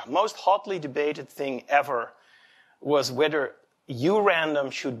most hotly debated thing ever was whether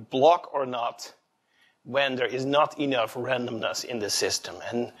urandom should block or not when there is not enough randomness in the system.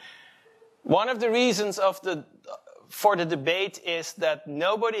 And one of the reasons for the debate is that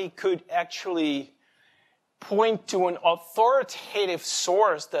nobody could actually point to an authoritative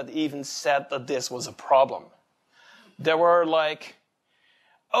source that even said that this was a problem. There were like,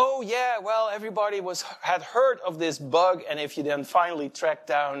 oh yeah, well, everybody had heard of this bug, and if you then finally tracked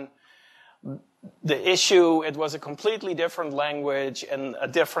down the issue, it was a completely different language and a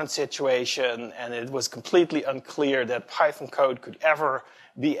different situation, and it was completely unclear that Python code could ever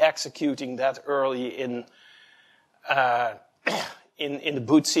be executing that early in the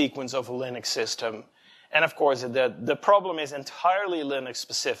boot sequence of a Linux system. And of course, the problem is entirely Linux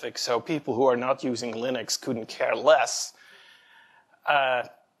specific, so people who are not using Linux couldn't care less,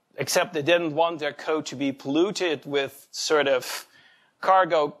 except they didn't want their code to be polluted with sort of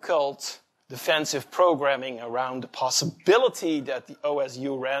cargo cult defensive programming around the possibility that the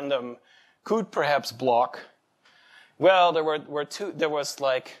OSU random could perhaps block. Well, there was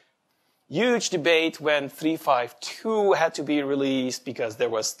like huge debate when 3.5.2 had to be released because there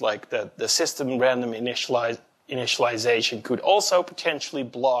was like the system random initialization could also potentially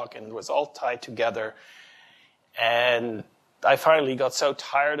block, and it was all tied together. And I finally got so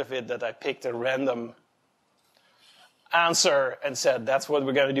tired of it that I picked a random answer and said, that's what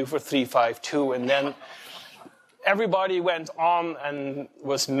we're going to do for 3.5.2. And then everybody went on and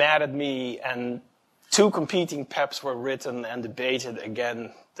was mad at me, and 2 competing PEPs were written and debated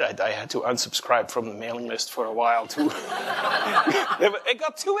again. I had to unsubscribe from the mailing list for a while too. It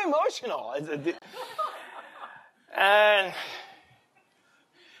got too emotional. And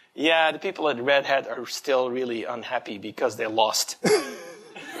yeah, the people at Red Hat are still really unhappy because they lost.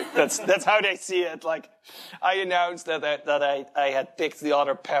 That's how they see it. Like, I announced that I had picked the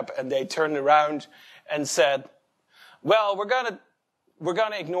other PEP, and they turned around and said, well, we're gonna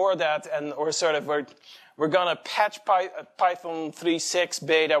ignore that, and we're gonna patch Python 3.6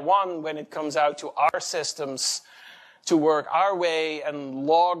 beta 1 when it comes out to our systems to work our way and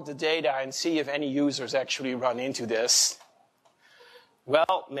log the data and see if any users actually run into this.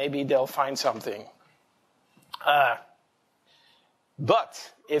 Well, maybe they'll find something.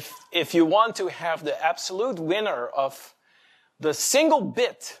 But if you want to have the absolute winner of the single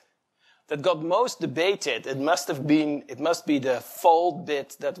bit that got most debated, it must be the fold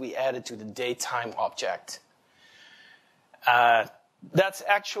bit that we added to the datetime object. That's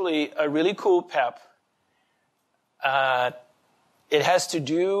actually a really cool PEP. It has to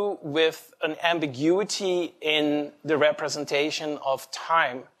do with an ambiguity in the representation of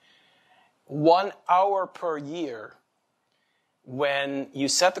time. 1 hour per year when you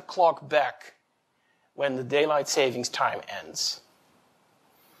set the clock back when the daylight savings time ends.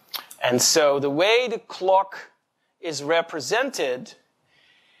 And so the way the clock is represented,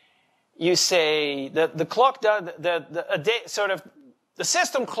 you say that the clock, the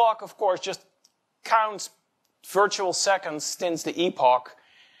system clock, of course, just counts virtual seconds since the epoch,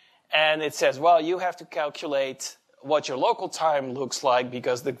 And it says, well, you have to calculate what your local time looks like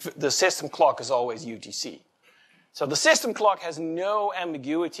because the system clock is always UTC. So the system clock has no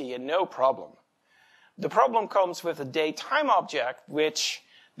ambiguity and no problem. The problem comes with a daytime object, which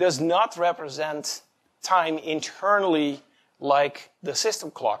does not represent time internally like the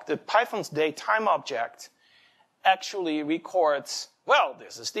system clock. The Python's daytime object actually records, well,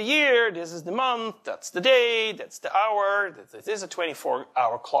 this is the year, this is the month, that's the day, that's the hour, it is a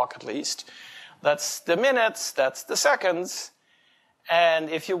 24-hour clock at least. That's the minutes, that's the seconds. And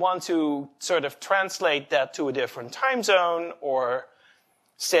if you want to sort of translate that to a different time zone or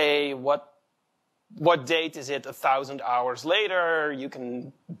say what date is it 1,000 hours later, you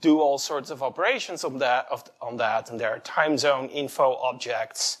can do all sorts of operations on that. And there are time zone info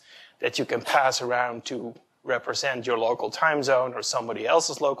objects that you can pass around to represent your local time zone or somebody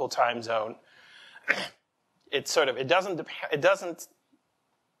else's local time zone. It doesn't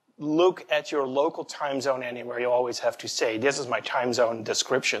look at your local time zone anywhere. You always have to say, this is my time zone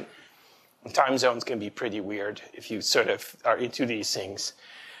description. And time zones can be pretty weird if you sort of are into these things.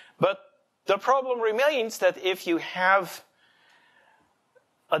 But the problem remains that if you have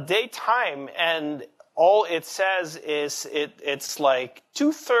a daytime and all it says is it's like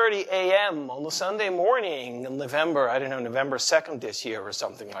 2:30 a.m. on a Sunday morning in November 2nd this year or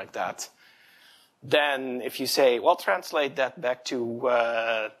something like that, then if you say, well, translate that back to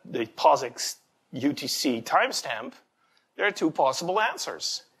the POSIX UTC timestamp, there are two possible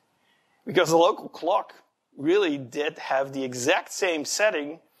answers. Because the local clock really did have the exact same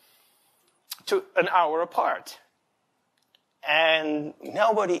setting to an hour apart. And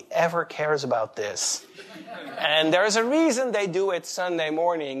nobody ever cares about this. And there's a reason they do it Sunday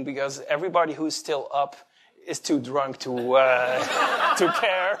morning, because everybody who's still up is too drunk to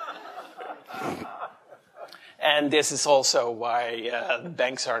care. And this is also why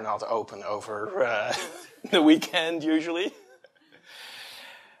banks are not open over the weekend usually.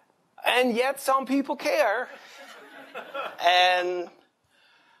 And yet some people care. And,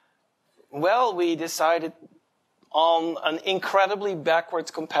 well, we decided on an incredibly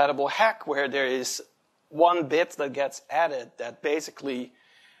backwards compatible hack where there is one bit that gets added that basically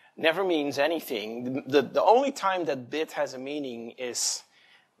never means anything. The only time that bit has a meaning is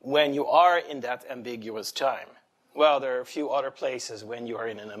when you are in that ambiguous time. Well, there are a few other places when you are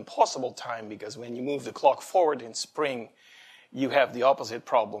in an impossible time, because when you move the clock forward in spring, you have the opposite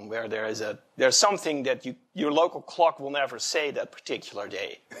problem where there's something that your local clock will never say that particular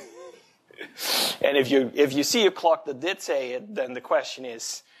day. And if you see a clock that did say it, then the question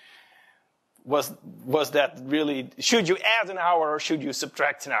is, was that really, should you add an hour or should you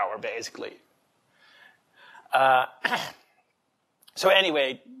subtract an hour, basically? So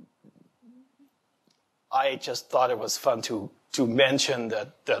anyway, I just thought it was fun to mention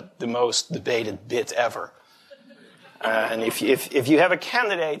that the most debated bit ever. And if you have a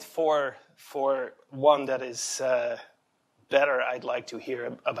candidate for one that is better, I'd like to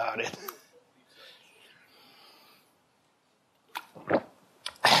hear about it.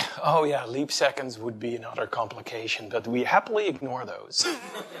 Oh yeah, leap seconds would be another complication, but we happily ignore those.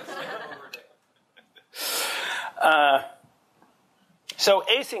 So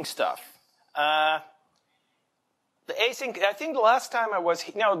async stuff. The async, I think the last time I was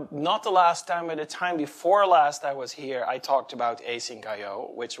here, no, not the last time, but the time before last I was here, I talked about async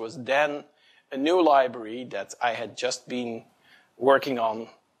IO, which was then a new library that I had just been working on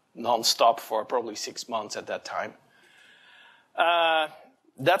nonstop for probably 6 months at that time.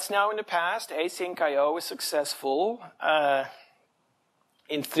 That's now in the past. Async IO is successful.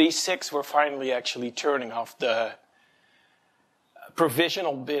 In 3.6, we're finally actually turning off the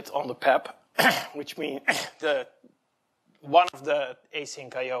provisional bit on the PEP, which means one of the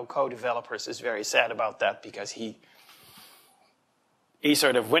async IO co-developers is very sad about that, because he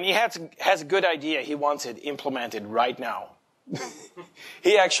sort of, when he has a good idea, he wants it implemented right now.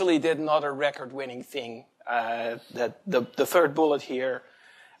 He actually did another record-winning thing. That the third bullet here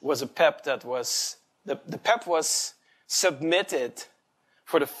was a PEP that was, the PEP was submitted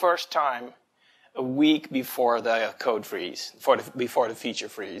for the first time a week before the code freeze, before the feature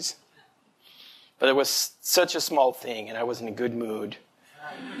freeze. But it was such a small thing, and I was in a good mood.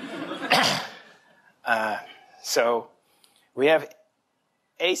 So we have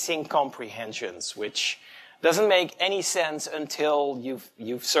async comprehensions, which doesn't make any sense until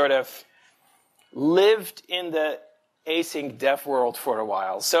you've sort of lived in the async dev world for a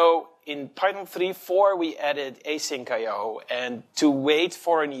while. So in Python 3.4, we added async IO, and to wait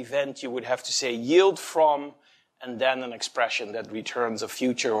for an event, you would have to say yield from, and then an expression that returns a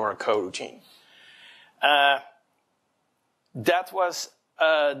future or a coroutine. That was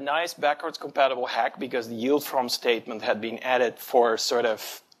a nice backwards compatible hack because the yield from statement had been added for sort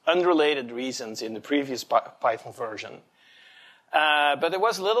of unrelated reasons in the previous Python version. But it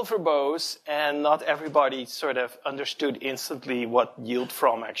was a little verbose, and not everybody sort of understood instantly what yield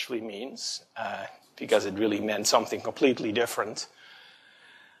from actually means, because it really meant something completely different.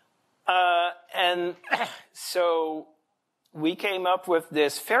 And so we came up with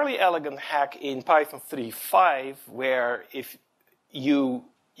this fairly elegant hack in Python 3.5, where if you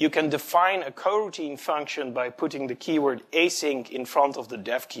can define a coroutine function by putting the keyword async in front of the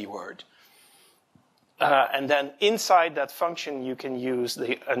def keyword. And then inside that function, you can use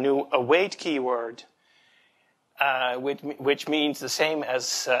a new await keyword, which means the same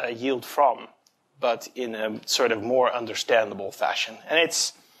as yield from, but in a sort of more understandable fashion. And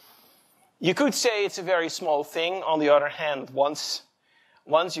you could say it's a very small thing. On the other hand, once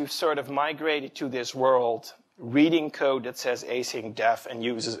you've sort of migrated to this world, reading code that says async def and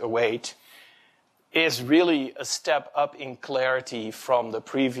uses await is really a step up in clarity from the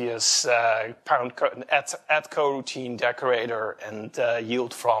previous add coroutine decorator and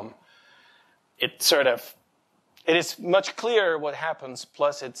yield from. It is much clearer what happens,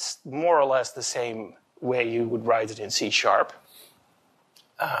 plus it's more or less the same way you would write it in C#,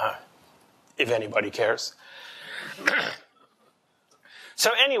 if anybody cares. So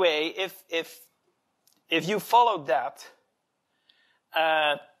anyway, if you followed that,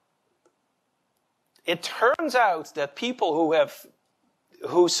 it turns out that people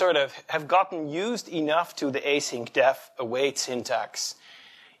who sort of have gotten used enough to the async def await syntax,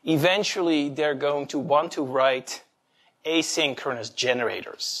 eventually they're going to want to write asynchronous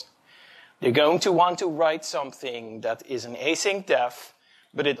generators. They're going to want to write something that is an async def,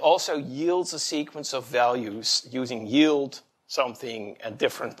 but it also yields a sequence of values using yield something at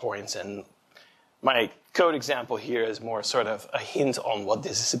different points. And my code example here is more sort of a hint on what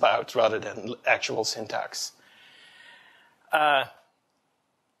this is about rather than actual syntax.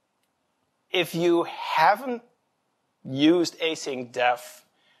 If you haven't used async def,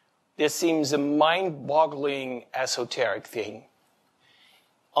 this seems a mind-boggling esoteric thing.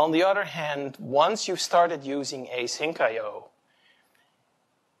 On the other hand, once you've started using async IO,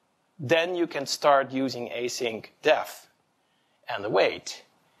 then you can start using async def and await.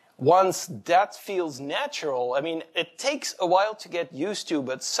 Once that feels natural, I mean, it takes a while to get used to,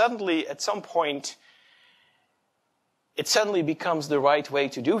 but suddenly, at some point, it suddenly becomes the right way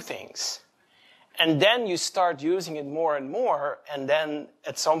to do things. And then you start using it more and more, and then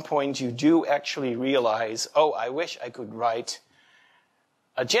at some point you do actually realize, oh, I wish I could write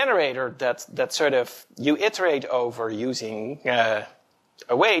a generator that sort of you iterate over using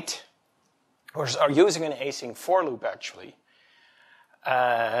await, or using an async for loop, actually.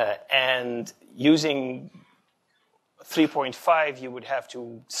 And using 3.5, you would have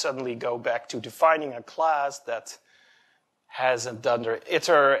to suddenly go back to defining a class that has a dunder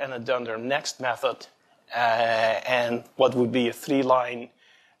iter and a dunder next method, and what would be a 3-line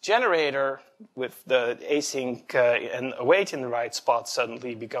generator with the async and await in the right spot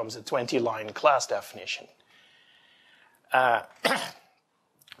suddenly becomes a 20-line class definition. The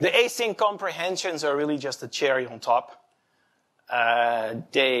async comprehensions are really just a cherry on top.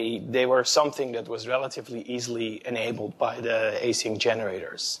 They were something that was relatively easily enabled by the async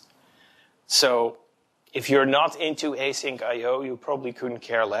generators. So if you're not into async IO, you probably couldn't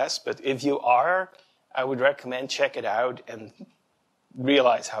care less. But if you are, I would recommend check it out and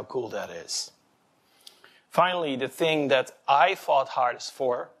realize how cool that is. Finally, the thing that I fought hardest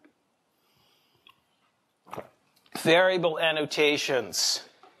for, variable annotations.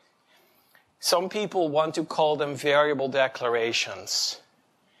 Some people want to call them variable declarations.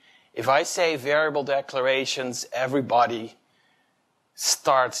 If I say variable declarations, everybody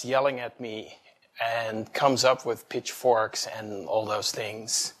starts yelling at me and comes up with pitchforks and all those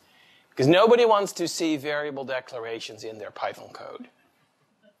things. Because nobody wants to see variable declarations in their Python code.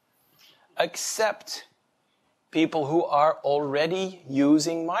 Except people who are already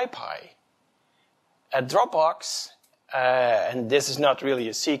using MyPy. At Dropbox, and this is not really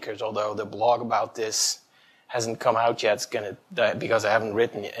a secret, although the blog about this hasn't come out yet, because I haven't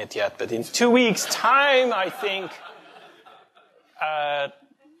written it yet. But in 2 weeks' time, I think,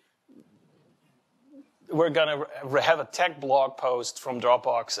 we're going to have a tech blog post from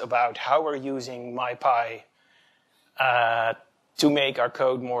Dropbox about how we're using MyPy to make our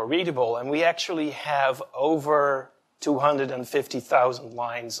code more readable. And we actually have over 250,000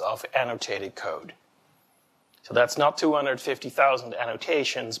 lines of annotated code. So that's not 250,000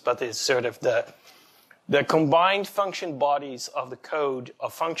 annotations, but it's sort of the The combined function bodies of the code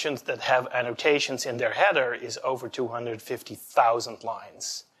of functions that have annotations in their header is over 250,000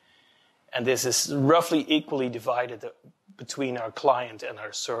 lines. And this is roughly equally divided between our client and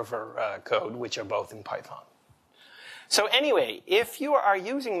our server code, which are both in Python. So anyway, if you are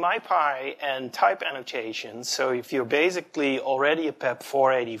using MyPy and type annotations, so if you're basically already a PEP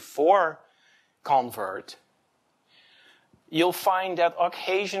 484 convert, you'll find that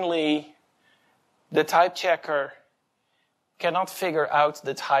occasionally the type checker cannot figure out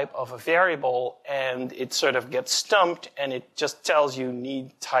the type of a variable, and it sort of gets stumped, and it just tells you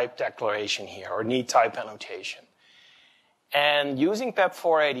need type declaration here, or need type annotation. And using PEP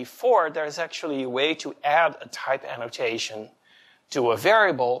 484, there's actually a way to add a type annotation to a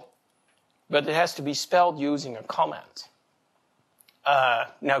variable, but it has to be spelled using a comment.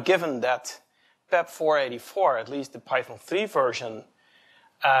 Now, given that PEP 484, at least the Python 3 version,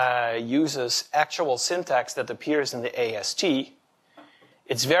 uses actual syntax that appears in the AST,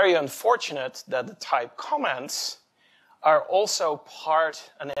 it's very unfortunate that the type comments are also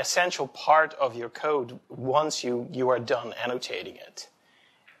an essential part of your code once you are done annotating it.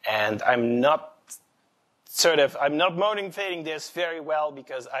 And I'm not motivating this very well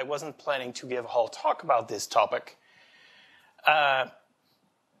because I wasn't planning to give a whole talk about this topic. But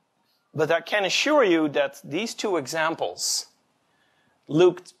I can assure you that these two examples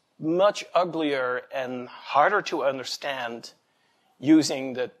looked much uglier and harder to understand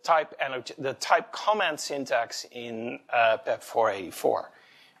using the type comment syntax in PEP 484.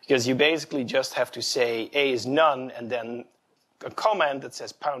 Because you basically just have to say A is none, and then a comment that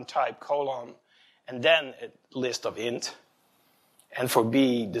says #type : and then a list of int. And for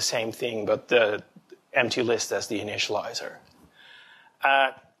B, the same thing, but the empty list as the initializer.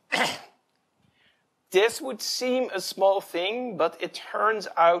 This would seem a small thing, but it turns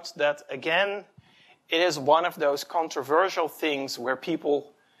out that, again, it is one of those controversial things where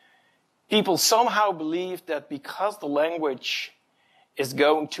people somehow believe that because the language is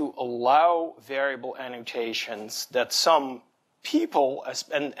going to allow variable annotations, that some people,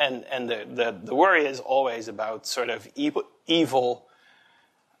 and the worry is always about sort of evil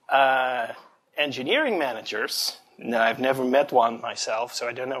engineering managers. Now, I've never met one myself, so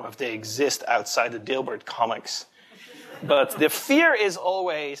I don't know if they exist outside the Dilbert comics. But the fear is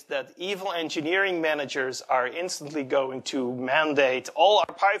always that evil engineering managers are instantly going to mandate all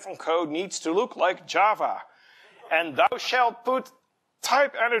our Python code needs to look like Java. And thou shalt put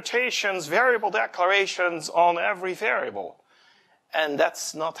type annotations, variable declarations on every variable. And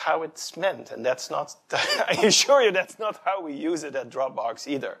that's not how it's meant. And that's not, I assure you, that's not how we use it at Dropbox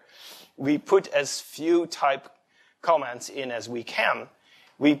either. We put as few type comments in as we can.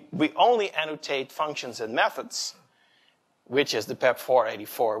 We only annotate functions and methods, which is the PEP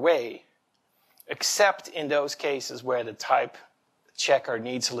 484 way, except in those cases where the type checker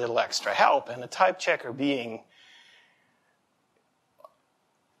needs a little extra help. And the type checker being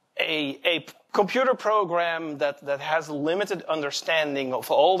a computer program that has a limited understanding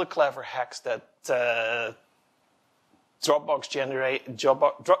of all the clever hacks that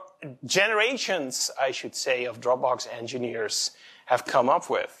generations, I should say, of Dropbox engineers have come up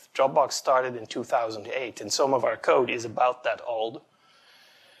with. Dropbox started in 2008, and some of our code is about that old.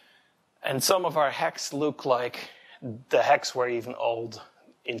 And some of our hacks look like the hacks were even old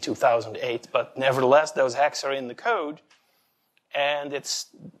in 2008, but nevertheless, those hacks are in the code. And it's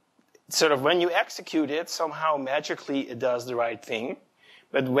sort of when you execute it, somehow magically it does the right thing.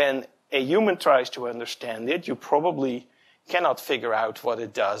 But when a human tries to understand it, you probably cannot figure out what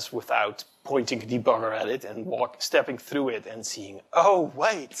it does without pointing a debugger at it and stepping through it and seeing, oh,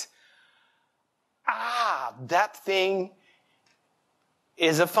 wait. That thing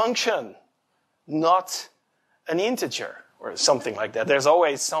is a function, not an integer or something like that. There's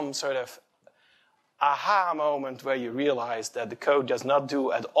always some sort of aha moment where you realize that the code does not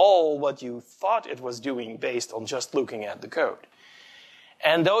do at all what you thought it was doing based on just looking at the code.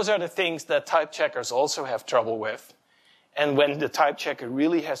 And those are the things that type checkers also have trouble with. And when the type checker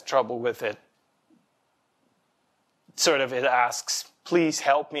really has trouble with it, sort of it asks, please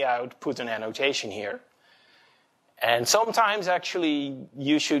help me out, put an annotation here. And sometimes actually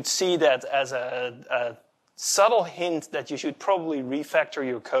you should see that as a subtle hint that you should probably refactor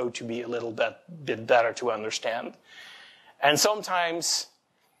your code to be a little bit better to understand. And sometimes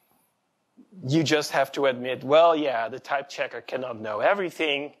you just have to admit, well, yeah, the type checker cannot know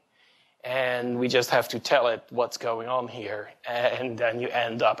everything, and we just have to tell it what's going on here, and then you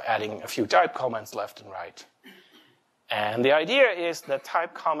end up adding a few type comments left and right. And the idea is that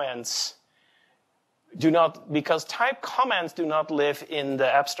type comments because type comments do not live in the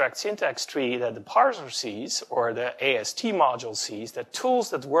abstract syntax tree that the parser sees or the AST module sees, that tools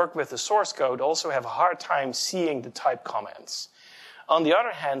that work with the source code also have a hard time seeing the type comments. On the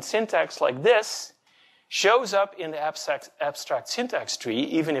other hand, syntax like this shows up in the abstract syntax tree,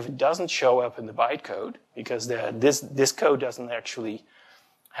 even if it doesn't show up in the bytecode, because this code doesn't actually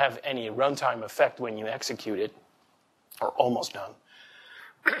have any runtime effect when you execute it, or almost none.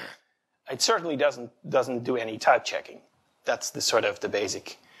 It certainly doesn't do any type checking. That's the sort of the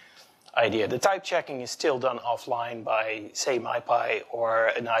basic idea. The type checking is still done offline by, say, MyPy or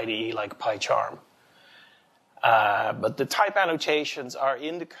an IDE like PyCharm. But the type annotations are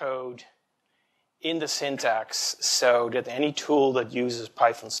in the code, in the syntax, so that any tool that uses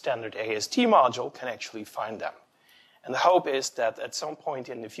Python standard AST module can actually find them. And the hope is that at some point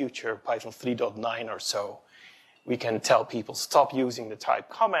in the future, Python 3.9 or so, we can tell people stop using the type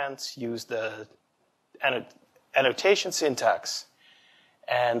comments, use the annotation syntax,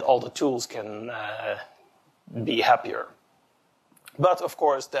 and all the tools can be happier. But of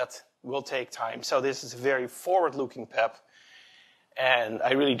course, that will take time. So this is a very forward-looking PEP, and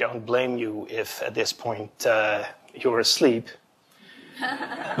I really don't blame you if at this point you're asleep.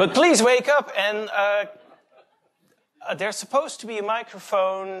 But please wake up, and there's supposed to be a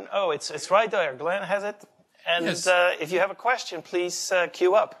microphone. Oh, it's right there. Glenn has it. And yes. If you have a question, please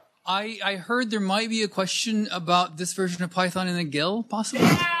queue up. I heard there might be a question about this version of Python in the GIL, possibly?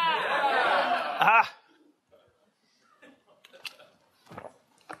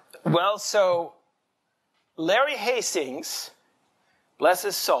 Well, so Larry Hastings, bless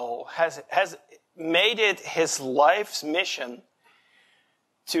his soul, has made it his life's mission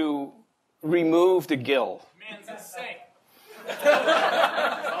to remove the GIL. Man's insane.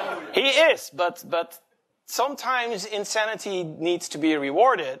 He is, but sometimes insanity needs to be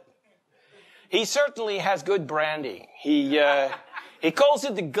rewarded. He certainly has good branding. He calls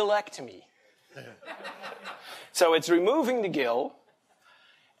it the gilectomy. So it's removing the GIL.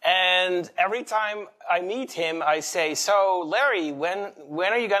 And every time I meet him, I say, so Larry, when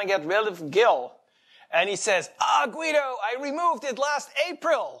are you going to get rid of GIL? And he says, Guido, I removed it last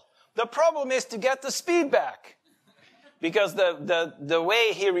April. The problem is to get the speed back. Because the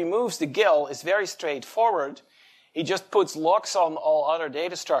way he removes the GIL is very straightforward. He just puts locks on all other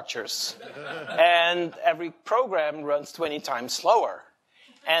data structures. And every program runs 20 times slower.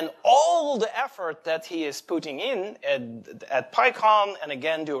 And all the effort that he is putting in at PyCon and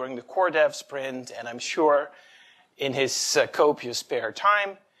again during the core dev sprint, and I'm sure in his copious spare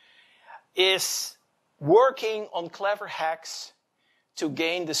time, is working on clever hacks to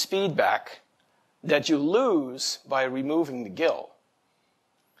gain the speed back that you lose by removing the GIL.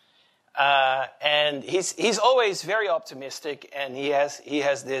 And he's always very optimistic, and he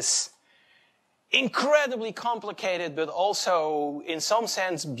has this incredibly complicated, but also in some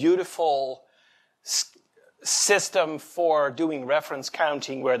sense beautiful system for doing reference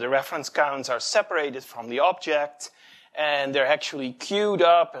counting, where the reference counts are separated from the object, and they're actually queued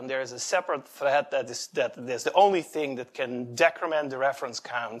up, and there's a separate thread that is the only thing that can decrement the reference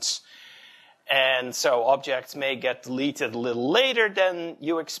counts. And so objects may get deleted a little later than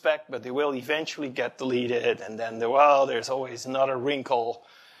you expect, but they will eventually get deleted. And then, there's always another wrinkle.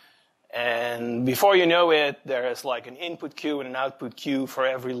 And before you know it, there is like an input queue and an output queue for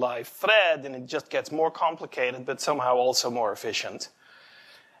every live thread, and it just gets more complicated, but somehow also more efficient.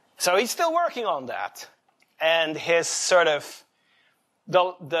 So he's still working on that. And his sort of,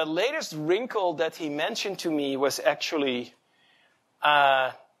 the latest wrinkle that he mentioned to me was actually,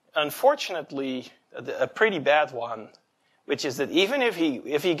 unfortunately, a pretty bad one, which is that even if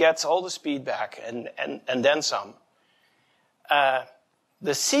he gets all the speed back and then some,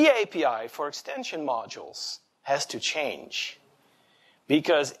 the C API for extension modules has to change,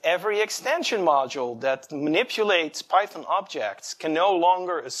 because every extension module that manipulates Python objects can no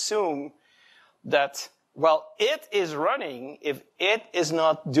longer assume that, well, it is running if it is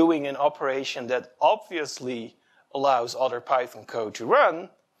not doing an operation that obviously allows other Python code to run.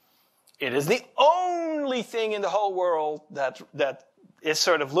 It is the only thing in the whole world that is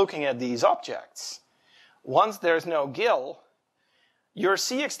sort of looking at these objects. Once there's no GIL, your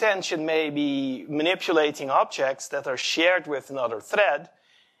C extension may be manipulating objects that are shared with another thread,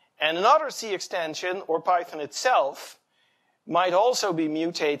 and another C extension, or Python itself, might also be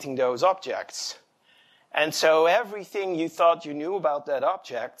mutating those objects. And so everything you thought you knew about that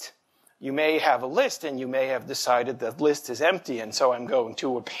object, you may have a list, and you may have decided that list is empty, and so I'm going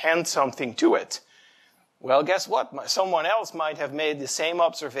to append something to it. Well, guess what? Someone else might have made the same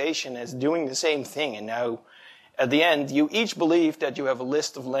observation as doing the same thing, and now At the end, you each believe that you have a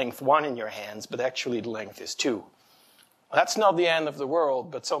list of length 1 in your hands, but actually the length is 2. That's not the end of the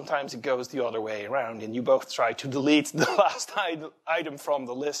world, but sometimes it goes the other way around, and you both try to delete the last item from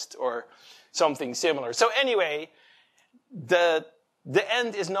the list or something similar. So anyway, the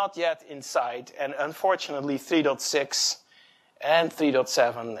end is not yet in sight, and unfortunately 3.6 and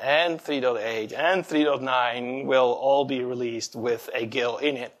 3.7 and 3.8 and 3.9 will all be released with a GIL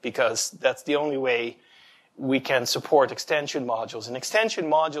in it, because that's the only way we can support extension modules. And extension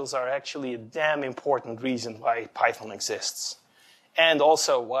modules are actually a damn important reason why Python exists, and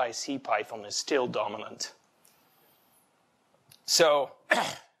also why CPython is still dominant. So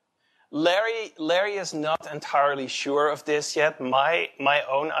Larry is not entirely sure of this yet. My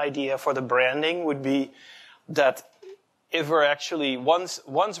own idea for the branding would be that if we're actually, once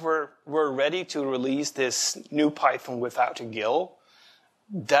we're ready to release this new Python without a GIL,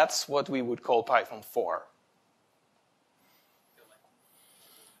 that's what we would call Python 4.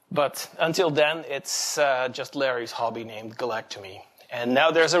 But until then, it's just Larry's hobby named Galactomy. And now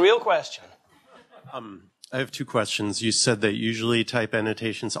there's a real question. I have 2 questions. You said that usually type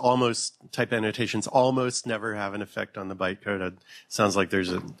annotations almost never have an effect on the bytecode. It sounds like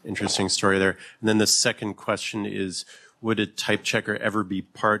there's an interesting story there. And then the second question is, would a type checker ever be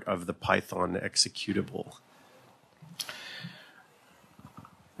part of the Python executable?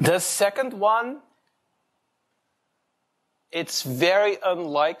 The second one, it's very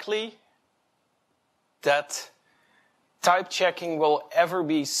unlikely that type checking will ever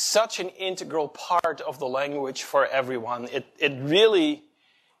be such an integral part of the language for everyone. It really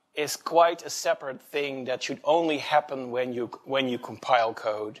is quite a separate thing that should only happen when you compile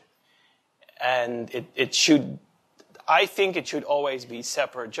code. And I think it should always be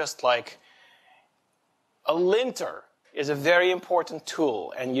separate, just like a linter is a very important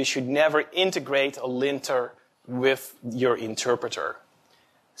tool, and you should never integrate a linter with your interpreter.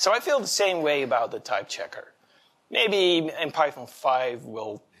 So I feel the same way about the type checker. Maybe in Python 5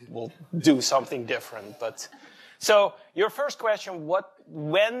 we'll do something different. But so your first question,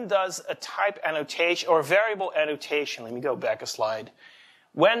 when does a type annotation or variable annotation, let me go back a slide,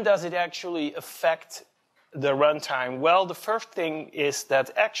 when does it actually affect the runtime? Well, the first thing is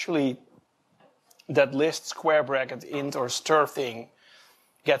that actually that list square bracket int or stir thing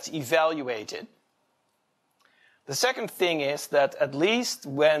gets evaluated. The second thing is that at least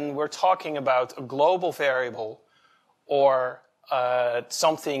when we're talking about a global variable or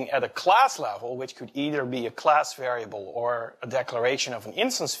something at a class level, which could either be a class variable or a declaration of an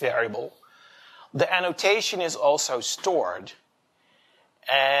instance variable, the annotation is also stored.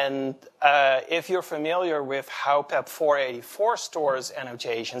 And if you're familiar with how PEP 484 stores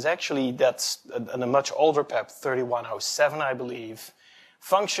annotations, actually that's a much older PEP, 3107, I believe,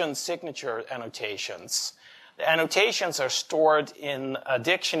 function signature annotations. The annotations are stored in a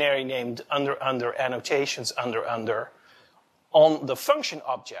dictionary named under annotations under on the function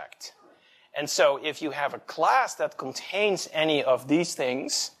object. And so if you have a class that contains any of these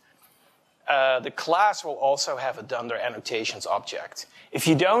things, the class will also have a dunder annotations object. If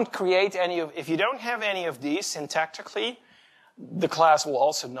you don't have any of these syntactically, the class will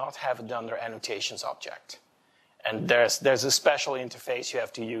also not have a dunder annotations object. And there's a special interface you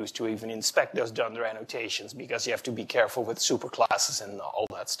have to use to even inspect those dunder annotations, because you have to be careful with superclasses and all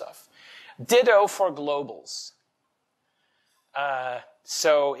that stuff. Ditto for globals.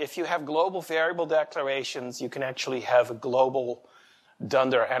 So if you have global variable declarations, you can actually have a global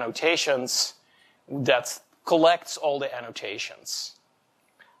dunder annotations that collects all the annotations.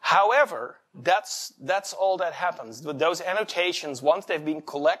 However, that's all that happens. With those annotations, once they've been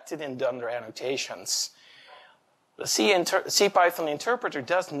collected in dunder annotations, the CPython interpreter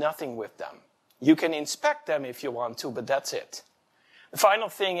does nothing with them. You can inspect them if you want to, but that's it. The final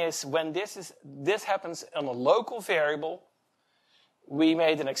thing is, when this happens on a local variable, we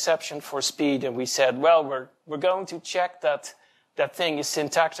made an exception for speed, and we said, well, we're going to check that thing is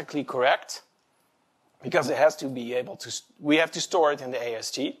syntactically correct, because it has to be able to, we have to store it in the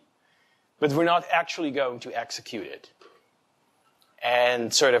AST, but we're not actually going to execute it.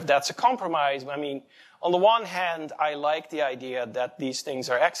 And sort of that's a compromise. I mean, on the one hand, I like the idea that these things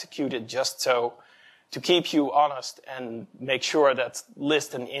are executed just so to keep you honest and make sure that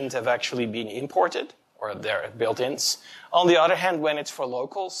list and int have actually been imported, or they're built-ins. On the other hand, when it's for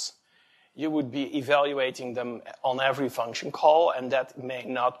locals, you would be evaluating them on every function call, and that may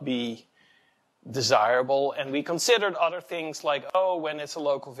not be desirable. And we considered other things like, when it's a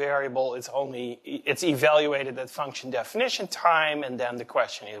local variable, it's evaluated at function definition time, and then the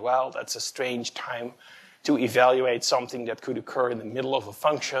question is, well, that's a strange time to evaluate something that could occur in the middle of a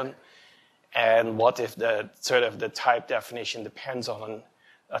function. And what if the sort of the type definition depends on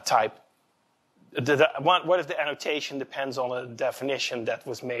a type? What if the annotation depends on a definition that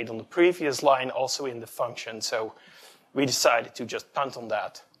was made on the previous line, also in the function? So we decided to just punt on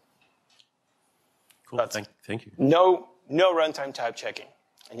that. Cool. But thank you. No runtime type checking,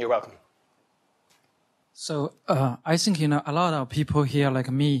 and you're welcome. So I think a lot of people here like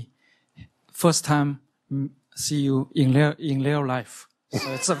me, first time see you in real life. So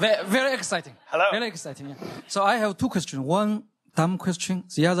it's a very, very exciting. Hello. Very exciting. Yeah. So I have two questions. One dumb question.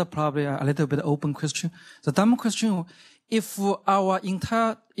 The other probably a little bit open question. The dumb question: if our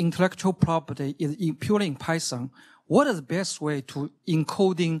entire intellectual property is purely in Python, what is the best way to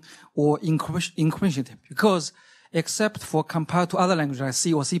encoding or encryption it? Because except for compared to other languages like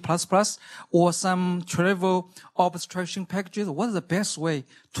C or C++ or some trivial abstraction packages, what is the best way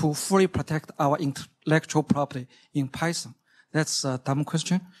to fully protect our intellectual property in Python? That's a dumb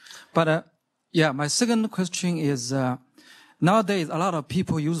question. But my second question is, nowadays a lot of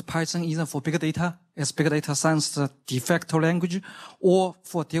people use Python either for big data, as big data science de facto language, or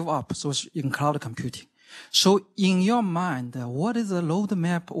for DevOps, so in cloud computing. So in your mind, what is the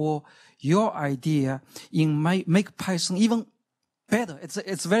roadmap or your idea in make Python even better?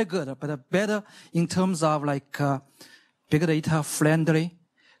 It's very good, but better in terms of like big data friendly,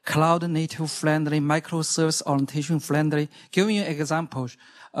 cloud native friendly, microservice orientation friendly. Giving you examples,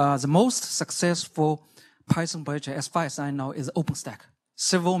 the most successful Python project, as far as I know, is OpenStack.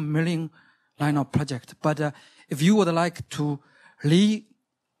 Several million line of project. But if you would like to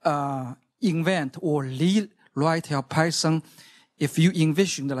invent or rewrite your Python, if you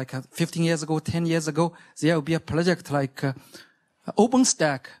envisioned like 15 years ago, 10 years ago, there will be a project like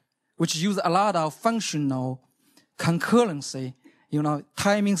OpenStack, which use a lot of functional concurrency,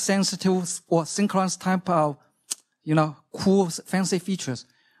 timing sensitive or synchronous type of, cool, fancy features.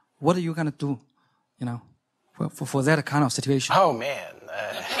 What are you going to do, for that kind of situation? Oh, man.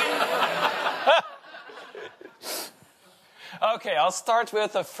 Okay, I'll start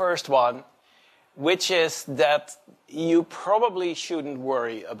with the first one, which is that you probably shouldn't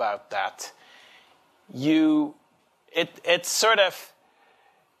worry about that.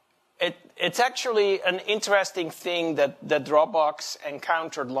 It's actually an interesting thing that Dropbox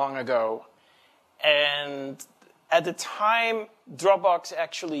encountered long ago. And at the time, Dropbox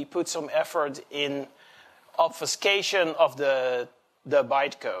actually put some effort in obfuscation of the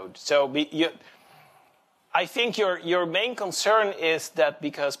bytecode. So I think your main concern is that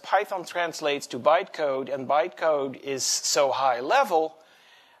because Python translates to bytecode and bytecode is so high level,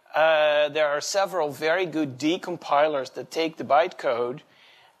 there are several very good decompilers that take the bytecode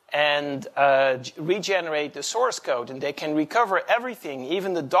and regenerate the source code, and they can recover everything,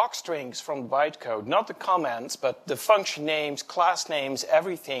 even the doc strings from the bytecode, not the comments, but the function names, class names,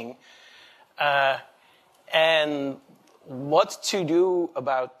 everything. And what to do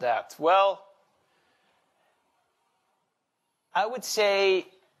about that? Well, I would say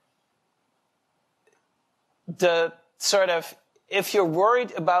if you're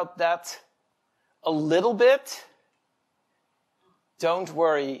worried about that a little bit, don't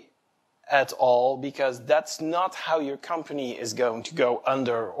worry at all, because that's not how your company is going to go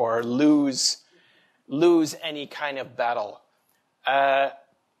under or lose any kind of battle.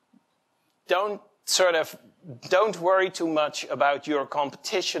 Don't worry too much about your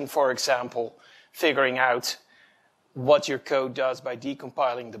competition, for example, figuring out what your code does by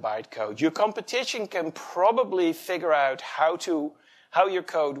decompiling the bytecode. Your competition can probably figure out how your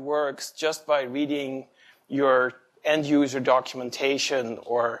code works just by reading your end-user documentation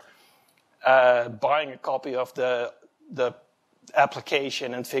or buying a copy of the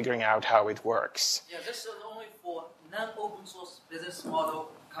application and figuring out how it works. Yeah, this is only for non-open source business model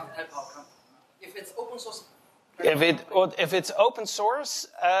type of company. If it's open source, if it's open source,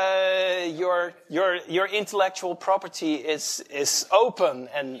 your intellectual property is open,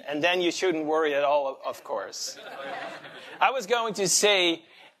 and then you shouldn't worry at all, of course. I was going to say,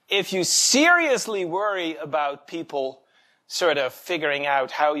 if you seriously worry about people sort of figuring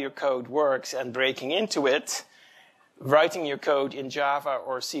out how your code works and breaking into it, writing your code in Java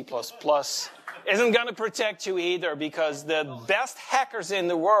or C++ isn't going to protect you either, because the best hackers in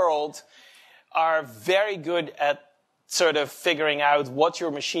the world are very good at sort of figuring out what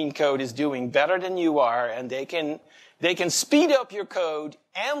your machine code is doing better than you are, and they can speed up your code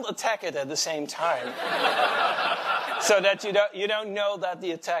and attack it at the same time. So that you don't know that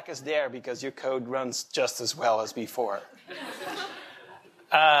the attack is there, because your code runs just as well as before.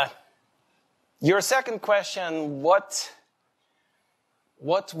 Your second question, what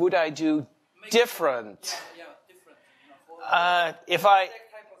would I do different? different. If I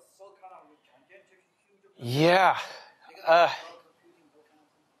Yeah. I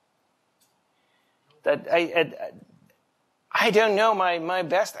don't know. My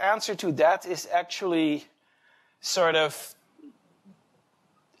best answer to that is actually sort of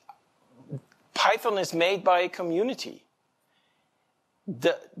Python is made by a community.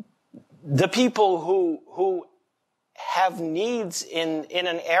 The people who have needs in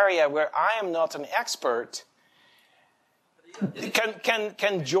an area where I am not an expert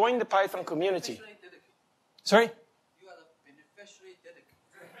can join the Python community. Sorry? You are beneficially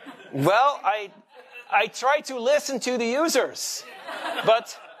dedicated. Well, I try to listen to the users,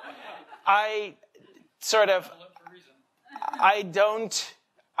 but I'm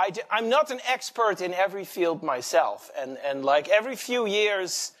not an expert in every field myself, and like every few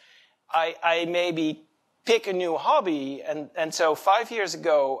years, I maybe pick a new hobby, and so 5 years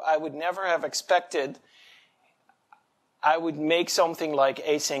ago, I would never have expected I would make something like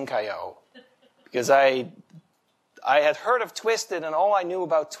async.io, because I had heard of Twisted, and all I knew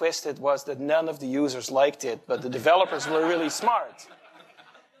about Twisted was that none of the users liked it, but the developers were really smart.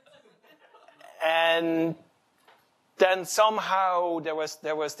 And then somehow there was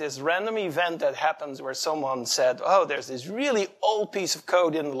this random event that happens where someone said, oh, there's this really old piece of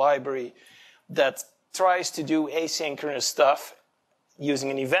code in the library that tries to do asynchronous stuff using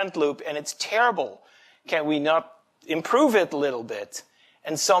an event loop, and it's terrible. Can we not improve it a little bit?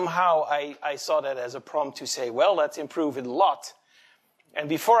 And somehow I saw that as a prompt to say, well, let's improve it a lot. And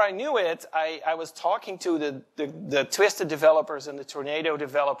before I knew it, I was talking to the Twisted developers and the Tornado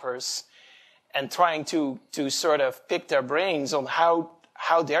developers and trying to sort of pick their brains on how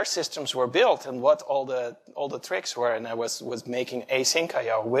their systems were built and what all the tricks were. And I was making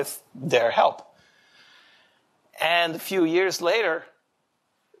async.io with their help. And a few years later,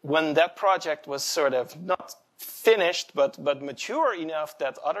 when that project was sort of not finished, but mature enough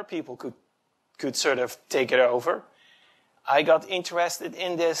that other people could sort of take it over, I got interested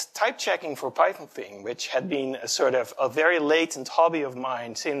in this type checking for Python thing, which had been a sort of a very latent hobby of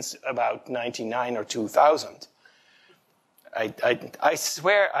mine since about 99 or 2000. I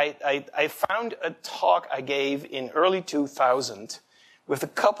swear I found a talk I gave in early 2000 with a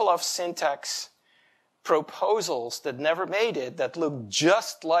couple of syntax proposals that never made it that looked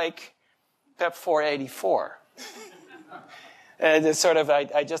just like PEP 484. And it's sort of,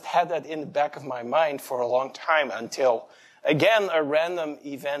 I just had that in the back of my mind for a long time until, again, a random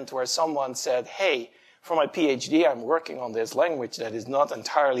event where someone said, hey, for my PhD, I'm working on this language that is not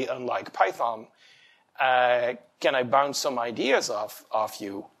entirely unlike Python. Can I bounce some ideas off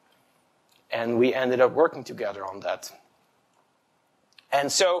you? And we ended up working together on that.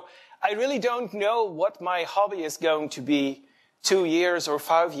 And so I really don't know what my hobby is going to be 2 years or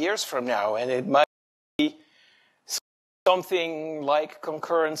 5 years from now. And it might be something like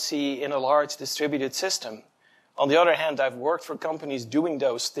concurrency in a large distributed system. On the other hand, I've worked for companies doing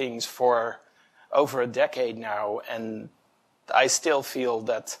those things for over a decade now, and I still feel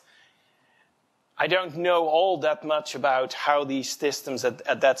that I don't know all that much about how these systems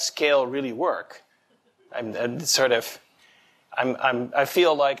at that scale really work. I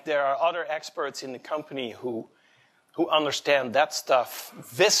feel like there are other experts in the company who understand that stuff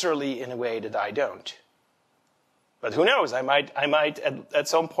viscerally in a way that I don't. But who knows? I might at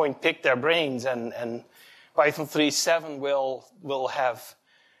some point pick their brains, and Python 3.7 will have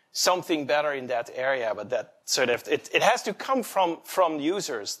something better in that area. But that sort of it has to come from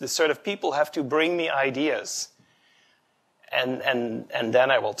users. The sort of people have to bring me ideas, and then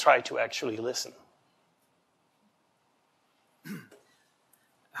I will try to actually listen.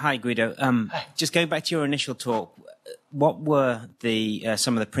 Hi, Guido. Hi. Just going back to your initial talk, what were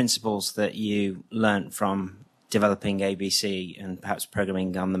some of the principles that you learnt from developing ABC and perhaps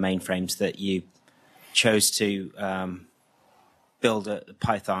programming on the mainframes that you chose to build a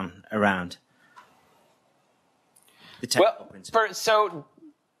Python around? The technical principles. So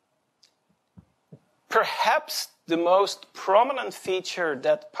perhaps the most prominent feature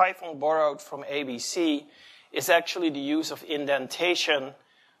that Python borrowed from ABC is actually the use of indentation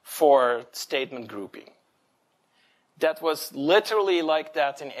for statement grouping. That was literally like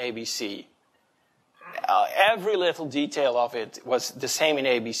that in ABC. Every little detail of it was the same in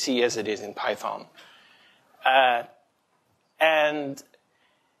ABC as it is in Python. And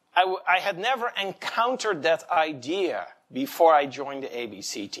I had never encountered that idea before I joined the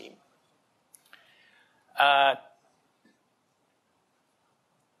ABC team. And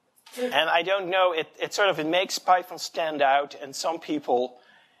I don't know, it makes Python stand out, and some people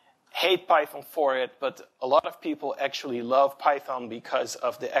hate Python for it, but a lot of people actually love Python because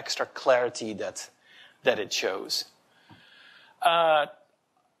of the extra clarity that it shows.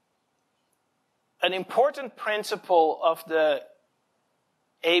 an important principle of the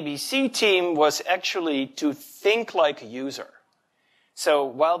ABC team was actually to think like a user. So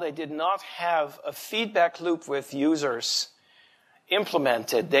while they did not have a feedback loop with users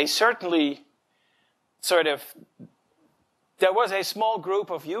implemented, they certainly there was a small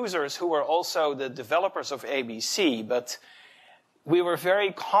group of users who were also the developers of ABC, but we were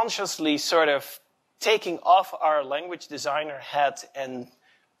very consciously taking off our language designer hat and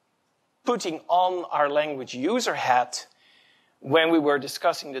putting on our language user hat when we were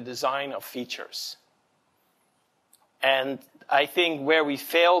discussing the design of features. And I think where we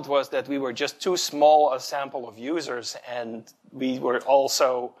failed was that we were just too small a sample of users, and we were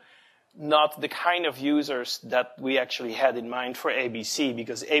also not the kind of users that we actually had in mind for ABC,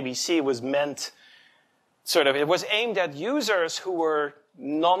 because ABC was meant it was aimed at users who were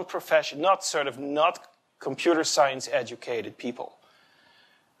non-professional, not computer science educated people.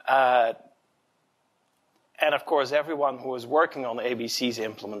 And of course, everyone who was working on ABC's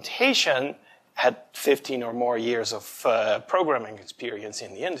implementation had 15 or more years of programming experience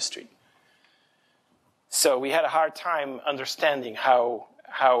in the industry. So we had a hard time understanding how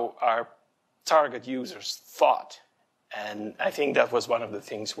our target users thought. And I think that was one of the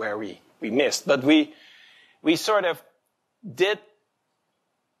things where we missed. But we did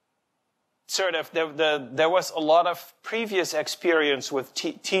there was a lot of previous experience with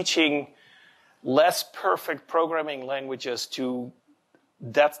teaching less perfect programming languages to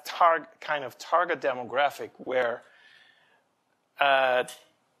that kind of target demographic where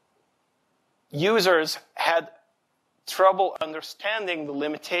users had trouble understanding the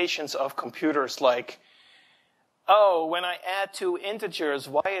limitations of computers, like, oh, when I add two integers,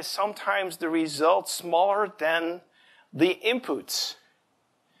 why is sometimes the result smaller than the inputs?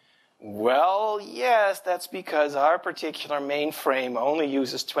 Well, yes, that's because our particular mainframe only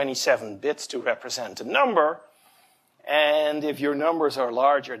uses 27 bits to represent a number. And if your numbers are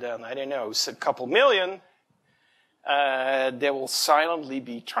larger than, I don't know, a couple million, they will silently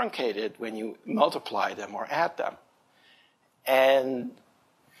be truncated when you multiply them or add them. And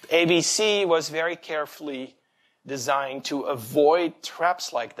ABC was very carefully designed to avoid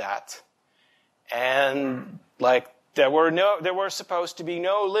traps like that. And there were supposed to be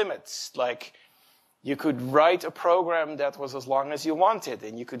no limits. Like, you could write a program that was as long as you wanted,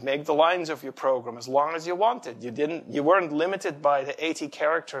 and you could make the lines of your program as long as you wanted. You weren't limited by the 80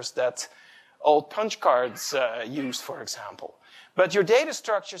 characters that old punch cards used, for example. But your data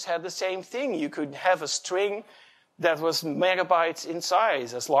structures had the same thing. You could have a string that was megabytes in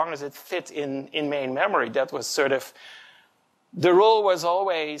size as long as it fit in main memory. That was the rule was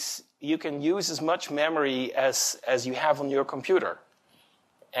always, you can use as much memory as you have on your computer.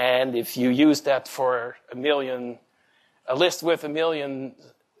 And if you use that for a list with 1 million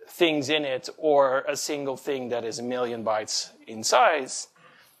things in it, or a single thing that is 1 million bytes in size,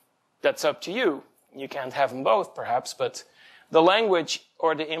 that's up to you. You can't have them both, perhaps, but the language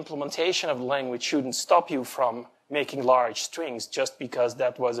or the implementation of the language shouldn't stop you from making large strings just because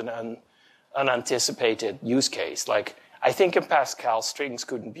that was an unanticipated use case. Like, I think in Pascal, strings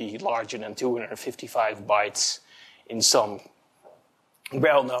couldn't be larger than 255 bytes in some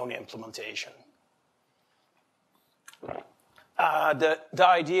well-known implementation. The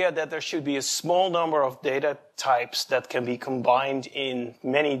idea that there should be a small number of data types that can be combined in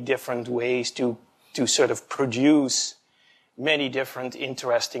many different ways to produce many different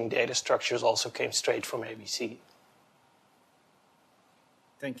interesting data structures also came straight from ABC.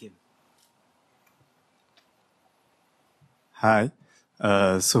 Thank you. Hi.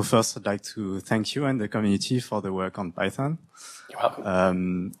 So first, I'd like to thank you and the community for the work on Python. You're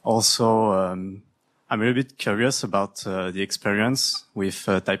welcome. I'm a little bit curious about the experience with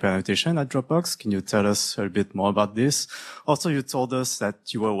type annotation at Dropbox. Can you tell us a little bit more about this? Also, you told us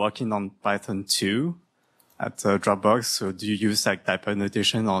that you were working on Python 2 at Dropbox. So do you use type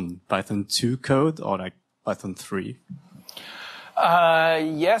annotation on Python 2 code or Python 3?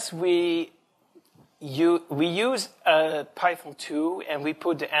 Yes, we use Python 2, and we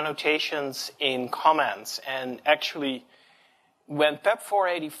put the annotations in comments. And actually, when PEP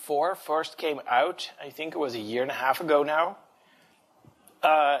 484 first came out, I think it was 1.5 years ago now,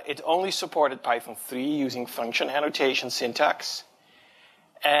 it only supported Python 3 using function annotation syntax.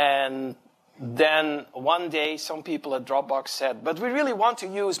 And then one day, some people at Dropbox said, but we really want to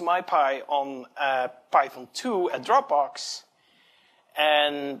use MyPy on Python 2 at Dropbox.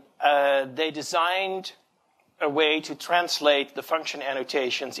 And they designed a way to translate the function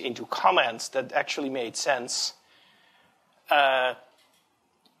annotations into comments that actually made sense. And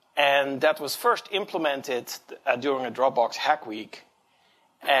that was first implemented during a Dropbox Hack Week.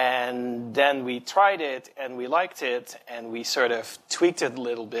 And then we tried it, and we liked it, and we sort of tweaked it a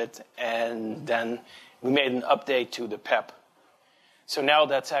little bit, and then we made an update to the PEP. So now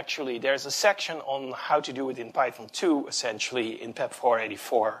there's a section on how to do it in Python 2, essentially, in PEP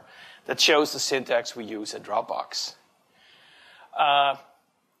 484, that shows the syntax we use at Dropbox.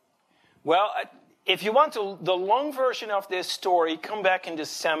 If you want the long version of this story, come back in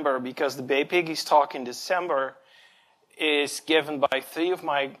December, because the BayPiggies talk in December is given by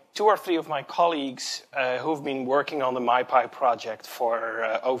two or three of my colleagues who've been working on the MyPy project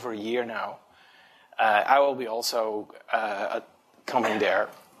for over a year now. I will be also coming there.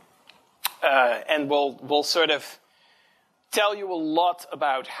 And we'll sort of tell you a lot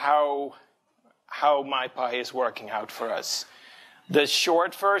about how MyPy is working out for us. The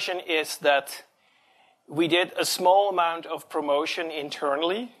short version is that we did a small amount of promotion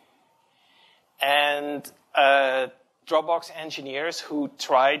internally, and Dropbox engineers who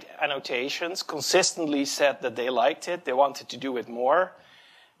tried annotations consistently said that they liked it, they wanted to do it more.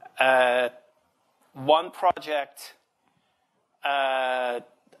 One project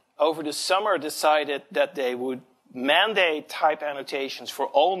over the summer decided that they would mandate type annotations for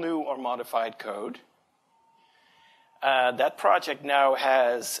all new or modified code. That project now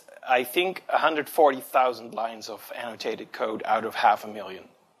has, I think, 140,000 lines of annotated code out of 500,000.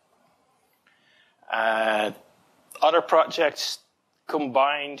 Other projects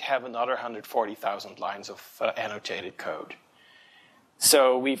combined have another 140,000 lines of annotated code.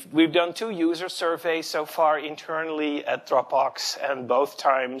 So we've done 2 user surveys so far internally at Dropbox, and both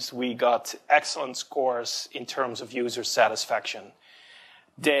times we got excellent scores in terms of user satisfaction.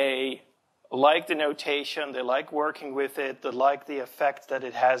 They like the notation, they like working with it, they like the effect that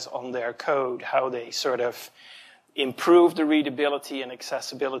it has on their code, how they sort of improve the readability and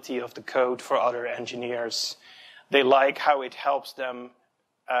accessibility of the code for other engineers. They like how it helps them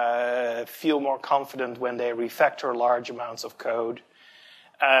feel more confident when they refactor large amounts of code.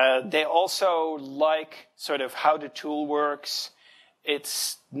 They also like sort of how the tool works.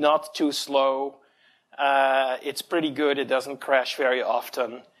 It's not too slow. It's pretty good. It doesn't crash very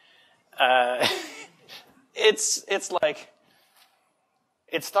often. It's like,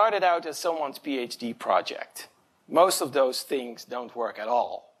 it started out as someone's PhD project. Most of those things don't work at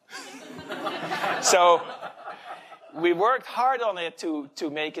all. So we worked hard on it to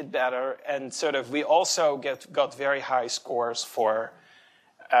make it better, and sort of we also got very high scores for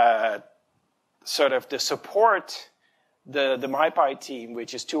sort of the support, the MyPy team,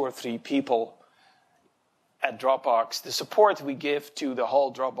 which is 2 or 3 people at Dropbox, the support we give to the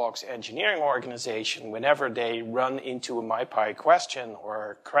whole Dropbox engineering organization whenever they run into a MyPy question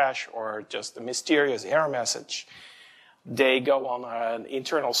or crash or just a mysterious error message. They go on an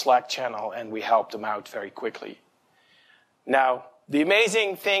internal Slack channel and we help them out very quickly. Now, the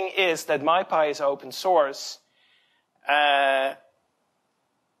amazing thing is that MyPy is open source, and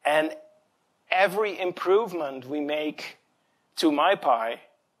every improvement we make to MyPy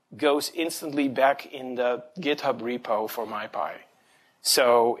goes instantly back in the GitHub repo for MyPy.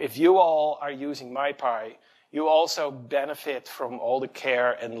 So if you all are using MyPy, you also benefit from all the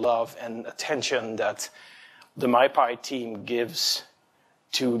care and love and attention that the MyPy team gives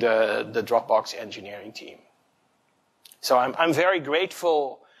to the Dropbox engineering team. So I'm very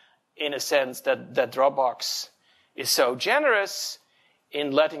grateful in a sense that Dropbox is so generous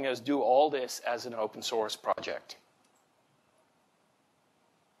in letting us do all this as an open source project.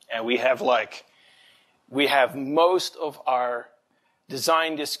 And we have most of our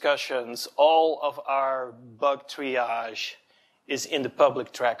design discussions, all of our bug triage is in the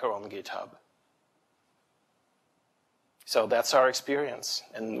public tracker on GitHub. So that's our experience,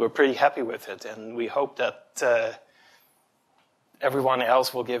 and we're pretty happy with it, and we hope that everyone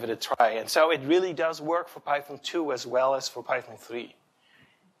else will give it a try. And so it really does work for Python 2 as well as for Python 3.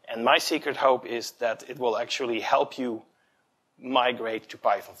 And my secret hope is that it will actually help you migrate to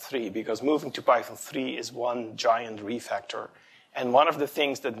Python 3, because moving to Python 3 is one giant refactor. And one of the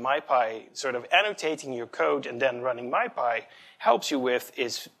things that MyPy, sort of annotating your code and then running MyPy, helps you with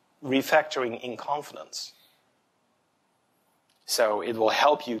is refactoring in confidence. So it will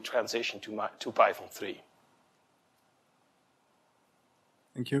help you transition to Python 3.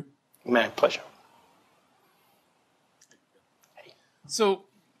 Thank you. My pleasure. Hey. So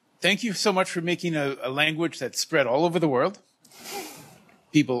thank you so much for making a language that's spread all over the world.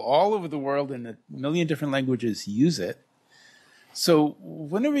 People all over the world in a million different languages use it. So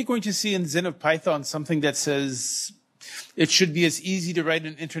when are we going to see in Zen of Python something that says it should be as easy to write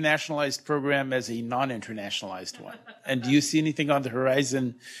an internationalized program as a non-internationalized one? And do you see anything on the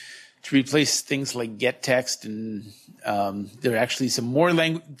horizon to replace things like getText, and there are actually some more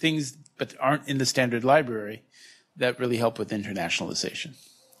things but aren't in the standard library that really help with internationalization.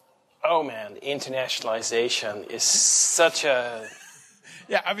 Oh man, internationalization is such a...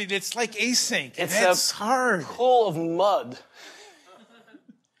 Yeah, I mean, it's like async. It's hard. Pool of mud.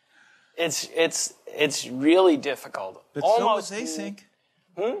 It's really difficult. But Almost, so was async.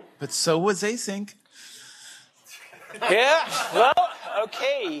 But so was async. Yeah, well,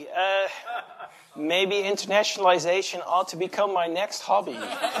 okay. Maybe internationalization ought to become my next hobby.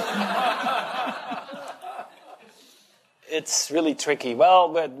 It's really tricky. Well,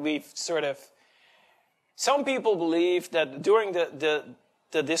 but we've sort of... Some people believe that during the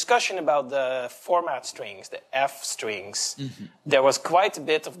discussion about the format strings, the F strings, there was quite a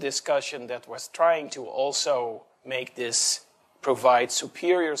bit of discussion that was trying to also make this provide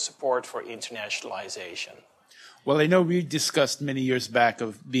superior support for internationalization. Well, I know we discussed many years back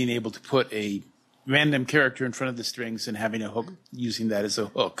of being able to put a random character in front of the strings and having a hook, using that as a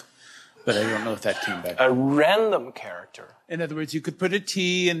hook. But I don't know if that came back. A random character. In other words, you could put a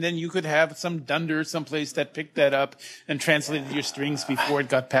T, and then you could have some dunder someplace that picked that up and translated your strings before it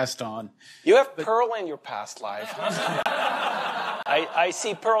got passed on. You have Perl in your past life. I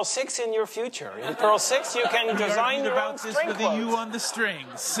see Perl 6 in your future. In Perl 6, you can design your own string with the U on the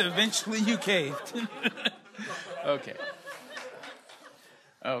strings. Eventually, you caved. Okay.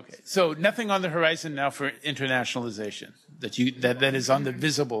 Okay. So nothing on the horizon now for internationalization that is on the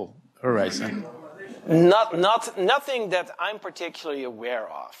visible horizon. Nothing that I'm particularly aware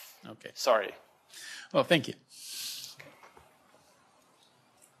of. Okay. Sorry. Well, thank you.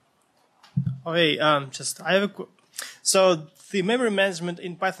 Okay, I have so the memory management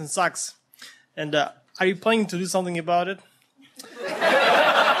in Python sucks, and are you planning to do something about it?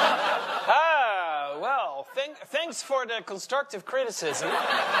 Well, thanks for the constructive criticism.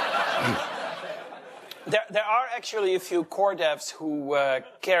 There are actually a few core devs who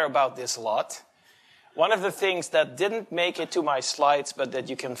care about this a lot. One of the things that didn't make it to my slides, but that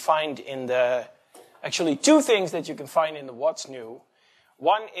you can find in actually two things that you can find in the What's New.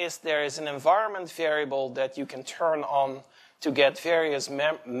 One is there is an environment variable that you can turn on to get various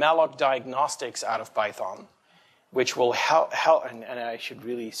malloc diagnostics out of Python, which will help, and I should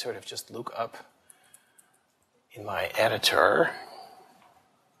really sort of just look up in my editor.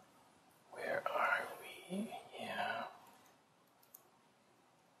 Where are we? Yeah.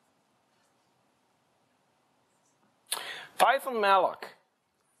 Python malloc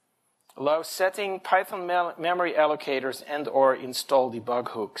allows setting Python memory allocators and or install debug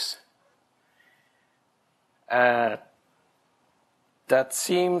hooks. That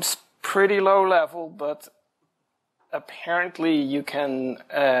seems pretty low level, but apparently you can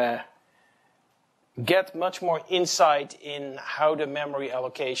get much more insight in how the memory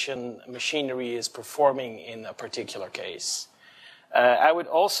allocation machinery is performing in a particular case. I would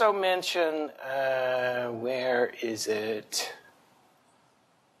also mention, where is it?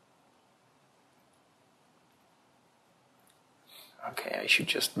 Okay, I should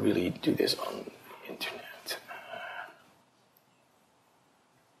just really do this on the internet.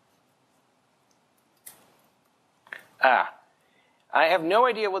 I have no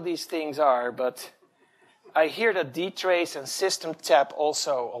idea what these things are, but I hear that dtrace and system tab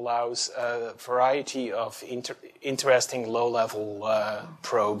also allows a variety of interesting low-level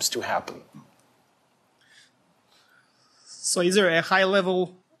probes to happen. So is there a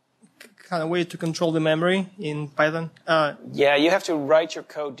high-level kind of way to control the memory in Python? Yeah, you have to write your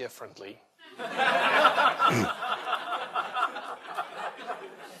code differently.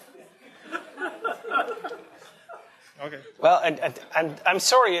 Okay. Well, and I'm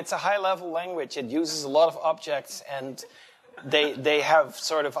sorry, it's a high-level language. It uses a lot of objects, and they have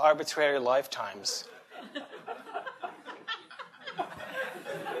sort of arbitrary lifetimes.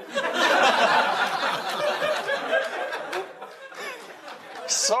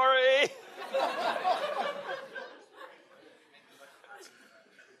 Sorry.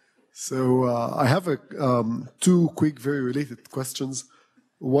 So I have two quick, very related questions.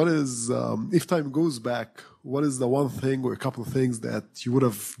 One is, if time goes back, what is the one thing or a couple of things that you would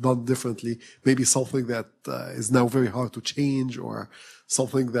have done differently? Maybe something that is now very hard to change, or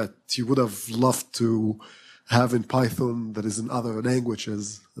something that you would have loved to have in Python that is in other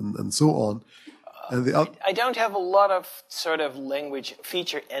languages, and so on. And I don't have a lot of sort of language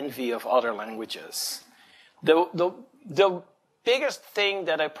feature envy of other languages. The biggest thing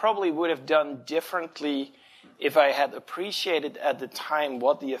that I probably would have done differently if I had appreciated at the time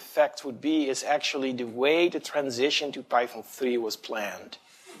what the effect would be is actually the way the transition to Python 3 was planned.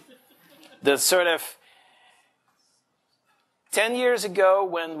 The sort of 10 years ago,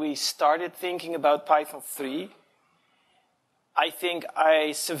 when we started thinking about Python 3, I think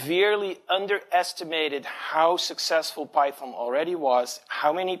I severely underestimated how successful Python already was,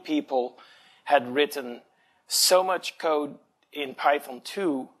 how many people had written so much code in Python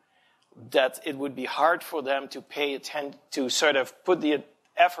 2 that it would be hard for them to pay attention, to sort of put the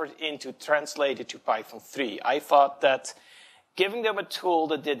effort in to translate it to Python 3. I thought that giving them a tool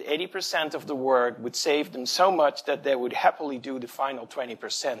that did 80% of the work would save them so much that they would happily do the final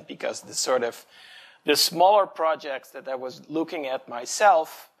 20%, because the smaller projects that I was looking at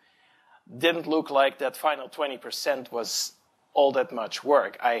myself didn't look like that final 20% was all that much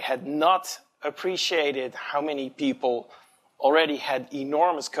work. I had not appreciated how many people already had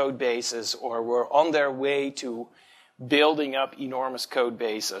enormous code bases or were on their way to building up enormous code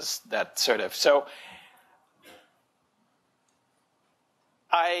bases. So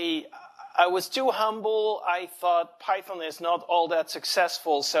I was too humble. I thought Python is not all that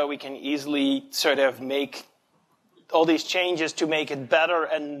successful, so we can easily sort of make all these changes to make it better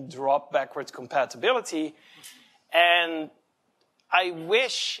and drop backwards compatibility. And I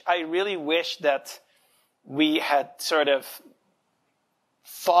really wish that we had sort of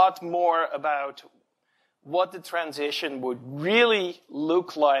thought more about what the transition would really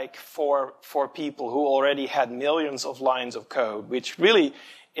look like for people who already had millions of lines of code, which really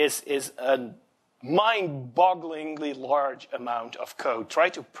is a mind-bogglingly large amount of code. Try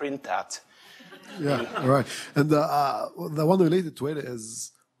to print that. Yeah, all right. And the one related to it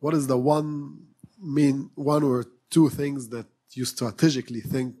is, what is the one or two things that you strategically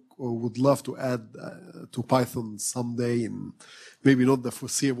think or would love to add to Python someday, in maybe not the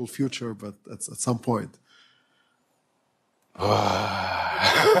foreseeable future, but at some point?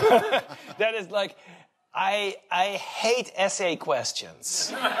 That is like, I hate essay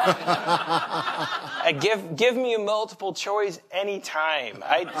questions. Give me a multiple choice anytime.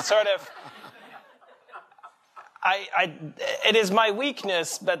 It is my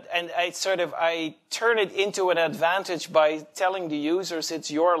weakness, I turn it into an advantage by telling the users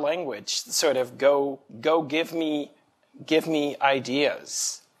it's your language. Sort of go give me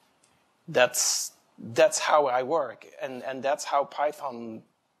ideas. That's how I work, and that's how Python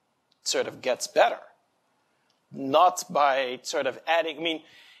sort of gets better. Not by sort of adding, I mean,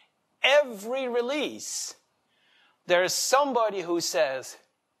 every release, there's somebody who says,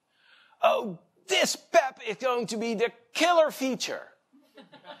 oh, this PEP is going to be the killer feature.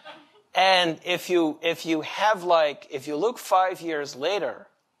 And if you look 5 years later,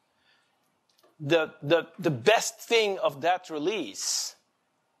 the best thing of that release,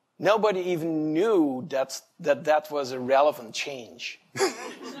 nobody even knew that was a relevant change.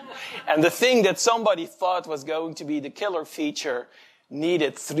 And the thing that somebody thought was going to be the killer feature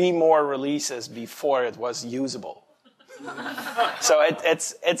needed 3 more releases before it was usable. So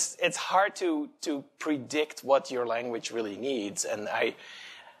it's hard to predict what your language really needs. And I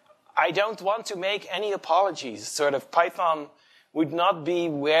don't want to make any apologies. Sort of Python would not be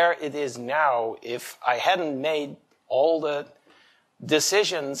where it is now if I hadn't made all the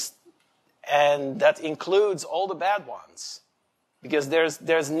decisions, and that includes all the bad ones. Because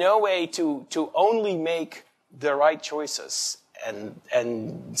there's no way to only make the right choices, and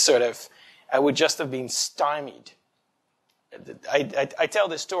sort of I would just have been stymied. I tell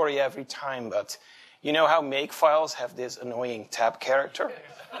this story every time, but you know how make files have this annoying tab character?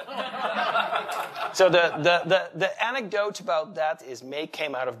 So the anecdote about that is make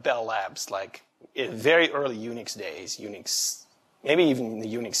came out of Bell Labs, like in very early Unix days, maybe even in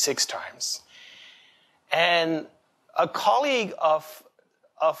the Unix 6 times. And a colleague of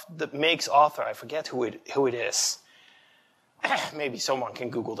the Make's author, I forget who it is. Maybe someone can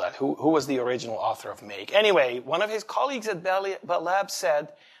Google that. Who was the original author of Make? Anyway, one of his colleagues at Bell Labs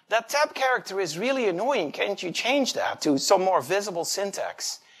said, that tab character is really annoying. Can't you change that to some more visible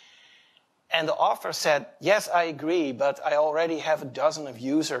syntax? And the author said, yes, I agree, but I already have a dozen of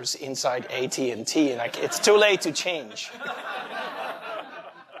users inside AT&T, and it's too late to change.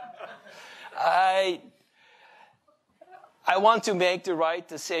 I want to make the right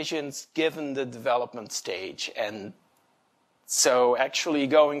decisions given the development stage. And so actually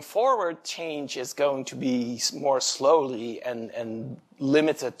going forward, change is going to be more slowly and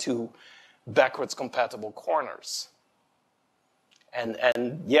limited to backwards compatible corners.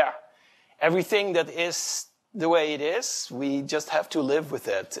 And yeah, everything that is the way it is, we just have to live with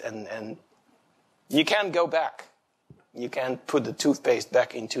it. And you can't go back. You can't put the toothpaste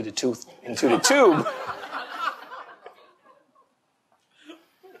back into the tube.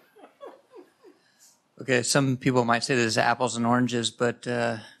 Okay, some people might say this is apples and oranges, but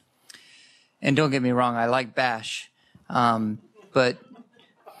and don't get me wrong, I like Bash. But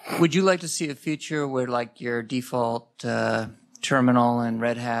would you like to see a future where like your default terminal in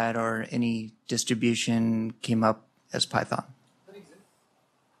Red Hat or any distribution came up as Python?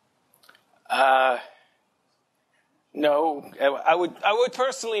 No, I would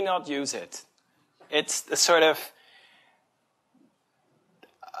personally not use it. It's the sort of,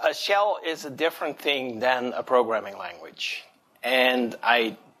 a shell is a different thing than a programming language. And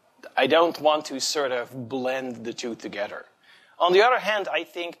I don't want to sort of blend the two together. On the other hand, I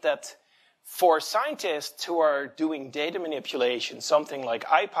think that for scientists who are doing data manipulation, something like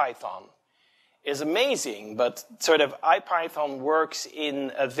IPython is amazing, but sort of IPython works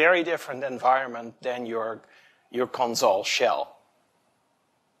in a very different environment than your console shell.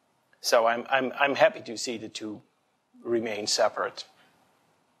 So I'm happy to see the two remain separate.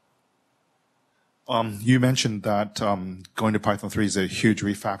 You mentioned that going to Python 3 is a huge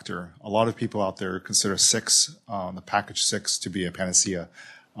refactor. A lot of people out there consider 6, the package 6, to be a panacea.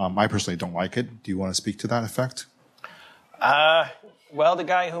 I personally don't like it. Do you want to speak to that effect? Well, the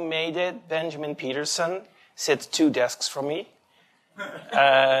guy who made it, Benjamin Peterson, sits 2 desks from me.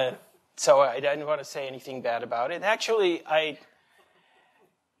 So I didn't want to say anything bad about it. Actually,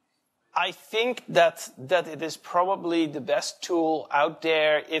 I think that it is probably the best tool out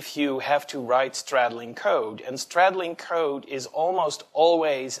there if you have to write straddling code. And straddling code is almost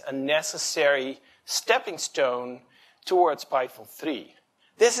always a necessary stepping stone towards Python 3.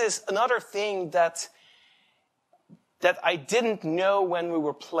 This is another thing that I didn't know when we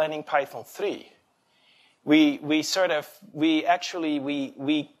were planning Python 3. We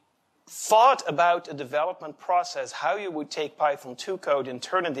thought about a development process, how you would take Python 2 code and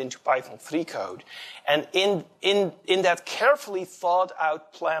turn it into Python 3 code. And in that carefully thought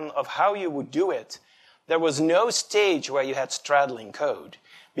out plan of how you would do it, there was no stage where you had straddling code.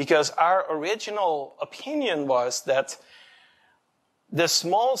 Because our original opinion was that the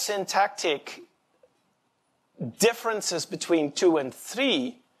small syntactic differences between 2 and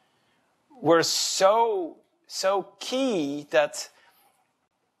 3 were so key that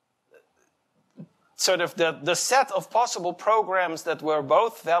sort of the set of possible programs that were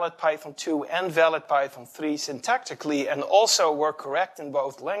both valid Python 2 and valid Python 3 syntactically and also were correct in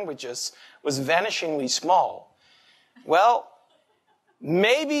both languages was vanishingly small. Well,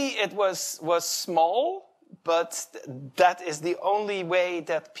 maybe it was small, but that is the only way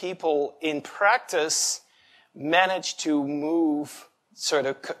that people in practice manage to move sort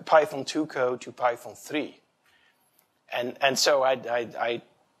of Python 2 code to Python 3. And so I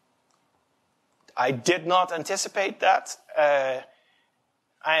did not anticipate that. I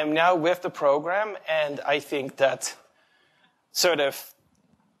am now with the program, and I think that sort of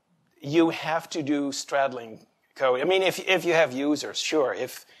you have to do straddling code. I mean, if you have users, sure.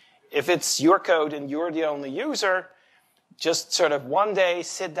 If it's your code and you're the only user, just sort of one day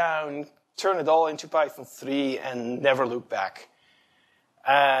sit down, turn it all into Python 3, and never look back.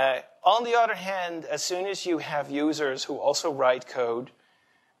 On the other hand, as soon as you have users who also write code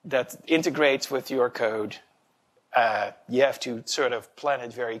that integrates with your code, you have to sort of plan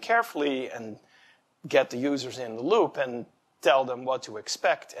it very carefully and get the users in the loop and tell them what to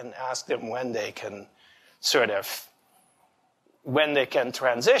expect and ask them when they can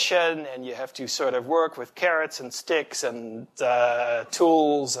transition, and you have to sort of work with carrots and sticks and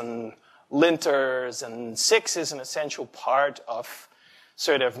tools and linters, and 6 is an essential part of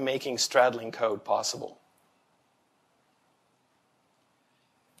sort of making straddling code possible.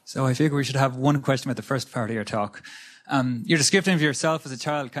 So I figure we should have one question about the first part of your talk. Your description of yourself as a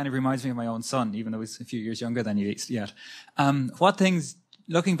child kind of reminds me of my own son, even though he's a few years younger than you yet. What things,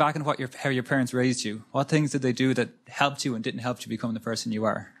 looking back on how your parents raised you, what things did they do that helped you and didn't help you become the person you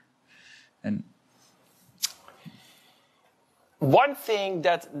are? And one thing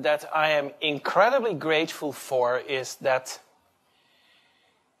that I am incredibly grateful for is that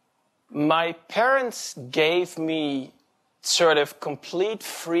my parents gave me sort of complete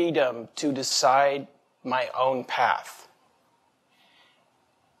freedom to decide my own path.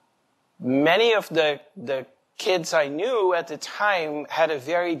 Many of the kids I knew at the time had a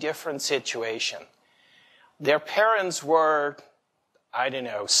very different situation. Their parents were, I don't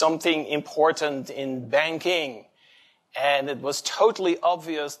know, something important in banking, and it was totally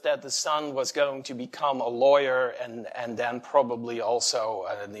obvious that the son was going to become a lawyer and then probably also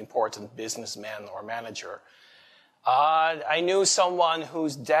an important businessman or manager. I knew someone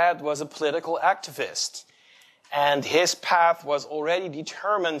whose dad was a political activist, and his path was already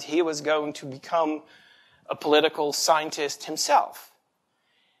determined. He was going to become a political scientist himself.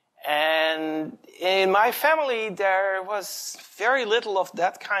 And in my family, there was very little of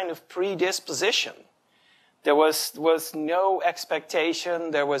that kind of predisposition. There was no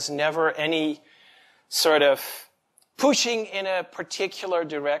expectation. There was never any sort of pushing in a particular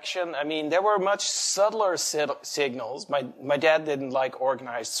direction. I mean, there were much subtler signals. My dad didn't like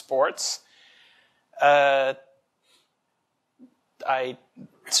organized sports. I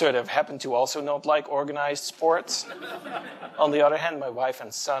sort of happen to also not like organized sports. On the other hand, my wife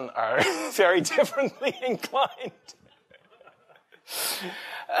and son are very differently inclined.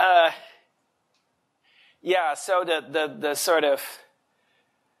 So the sort of,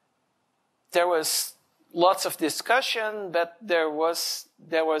 there was lots of discussion, but there was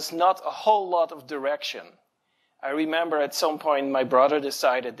not a whole lot of direction. I remember at some point my brother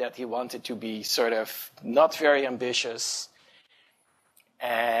decided that he wanted to be sort of not very ambitious,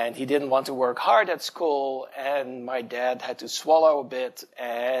 and he didn't want to work hard at school, and my dad had to swallow a bit,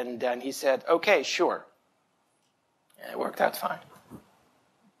 and then he said, okay, sure. And it worked out fine.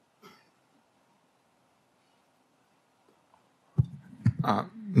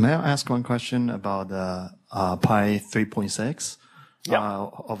 May I ask one question about Pi 3.6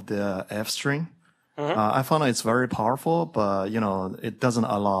 of the F string? Mm-hmm. I found it's very powerful, but it doesn't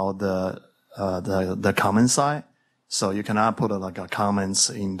allow the comment side, so you cannot put a comments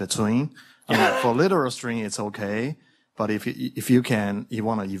in between. I mean, for literal string, it's okay, but if you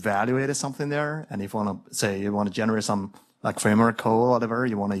want to evaluate something there, and if you want to generate some framework code or whatever,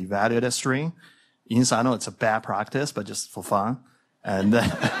 you want to evaluate a string. I know it's a bad practice, but just for fun. And,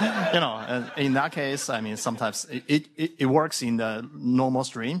 in that case, I mean, sometimes it works in the normal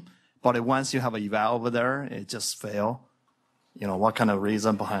stream, but once you have an eval over there, it just fail. What kind of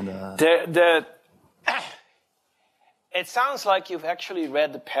reason behind that? It sounds like you've actually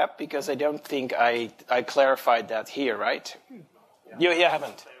read the PEP, because I don't think I clarified that here, right? Yeah. You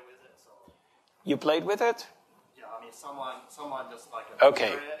haven't. You played with it? Yeah, I mean, someone just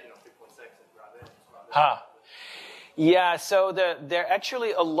okay. 3.6 and grab it. Yeah, so there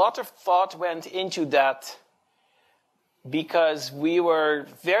actually a lot of thought went into that, because we were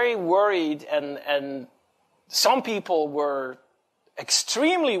very worried, and some people were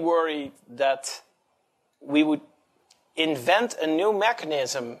extremely worried that we would invent a new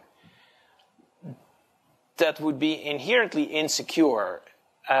mechanism that would be inherently insecure.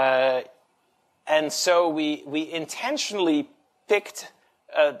 And so we intentionally picked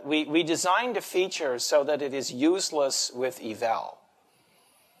we designed a feature so that it is useless with eval,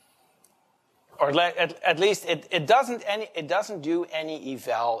 or at least it doesn't do any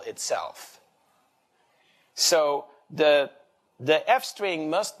eval itself. So the F string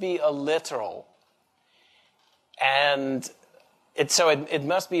must be a literal, and it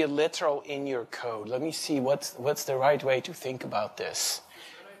must be a literal in your code. Let me see what's the right way to think about this.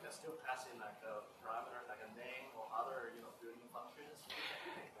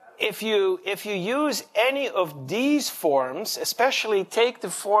 If you use any of these forms, especially take the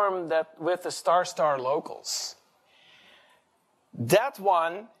form that with the ** locals, that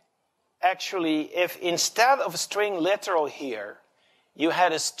one actually, if instead of a string literal here, you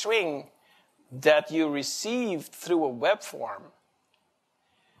had a string that you received through a web form,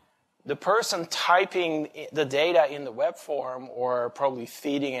 the person typing the data in the web form, or probably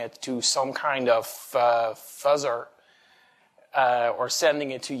feeding it to some kind of fuzzer, or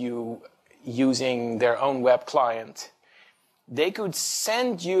sending it to you using their own web client, they could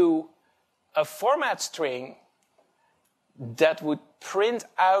send you a format string that would print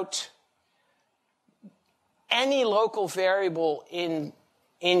out any local variable in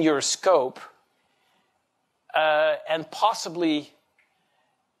your scope, and possibly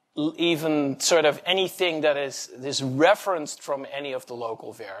even sort of anything that is referenced from any of the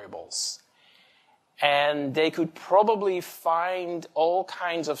local variables. And they could probably find all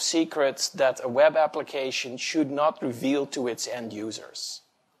kinds of secrets that a web application should not reveal to its end users.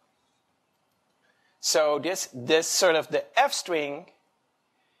 So this sort of the F string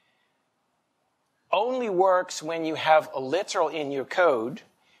only works when you have a literal in your code,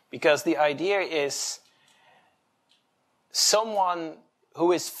 because the idea is someone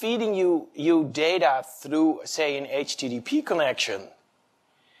who is feeding you data through, say, an HTTP connection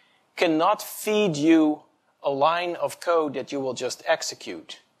cannot feed you a line of code that you will just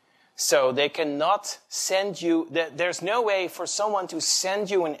execute. So they cannot send you, there's no way for someone to send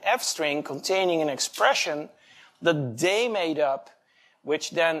you an F string containing an expression that they made up,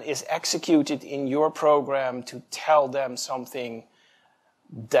 which then is executed in your program to tell them something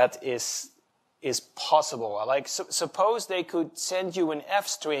that is possible. Like, suppose they could send you an F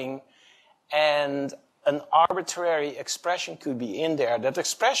string and an arbitrary expression could be in there. That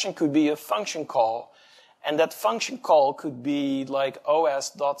expression could be a function call, and that function call could be like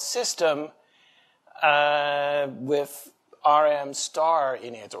os.system with RM star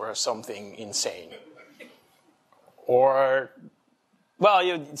in it or something insane. Or, well,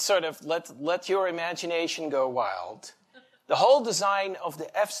 you sort of let your imagination go wild. The whole design of the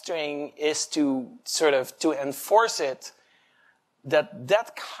F string is to sort of to enforce it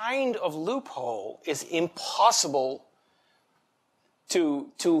that kind of loophole is impossible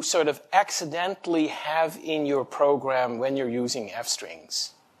to sort of accidentally have in your program when you're using F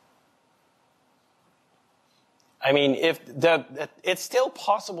strings. I mean, it's still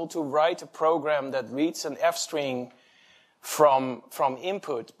possible to write a program that reads an F string from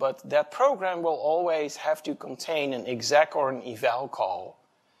input, but that program will always have to contain an exec or an eval call.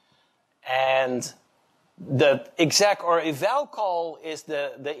 And the exec or eval call is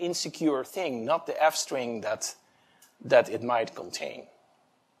the insecure thing, not the F string that it might contain.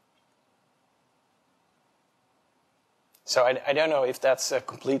 So I don't know if that's a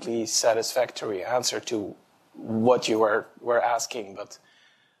completely satisfactory answer to what you were asking, but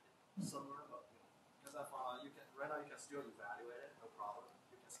Because right now you can still evaluate it, no problem.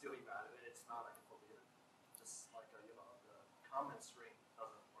 You can still evaluate it. It's not like forbidden. Just like the comment string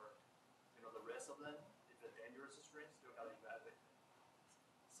doesn't work. The rest of them, if the dangerous string, still gotta evaluate.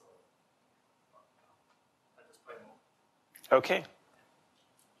 So I just play more. okay.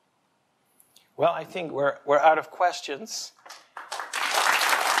 Well, I think we're out of questions.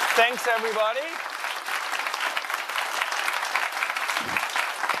 Thanks, everybody.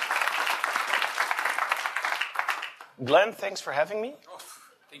 Glenn, thanks for having me. Oh,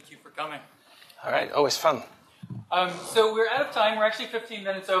 thank you for coming. All right, always fun. So we're out of time. We're actually 15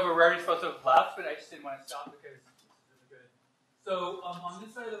 minutes over. We're already supposed to have left, but I just didn't want to stop because this is really good. So on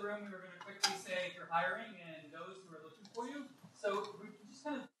this side of the room, we were going to quickly say if you're hiring and those who are looking for you. So we just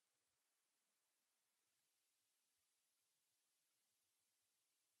kind of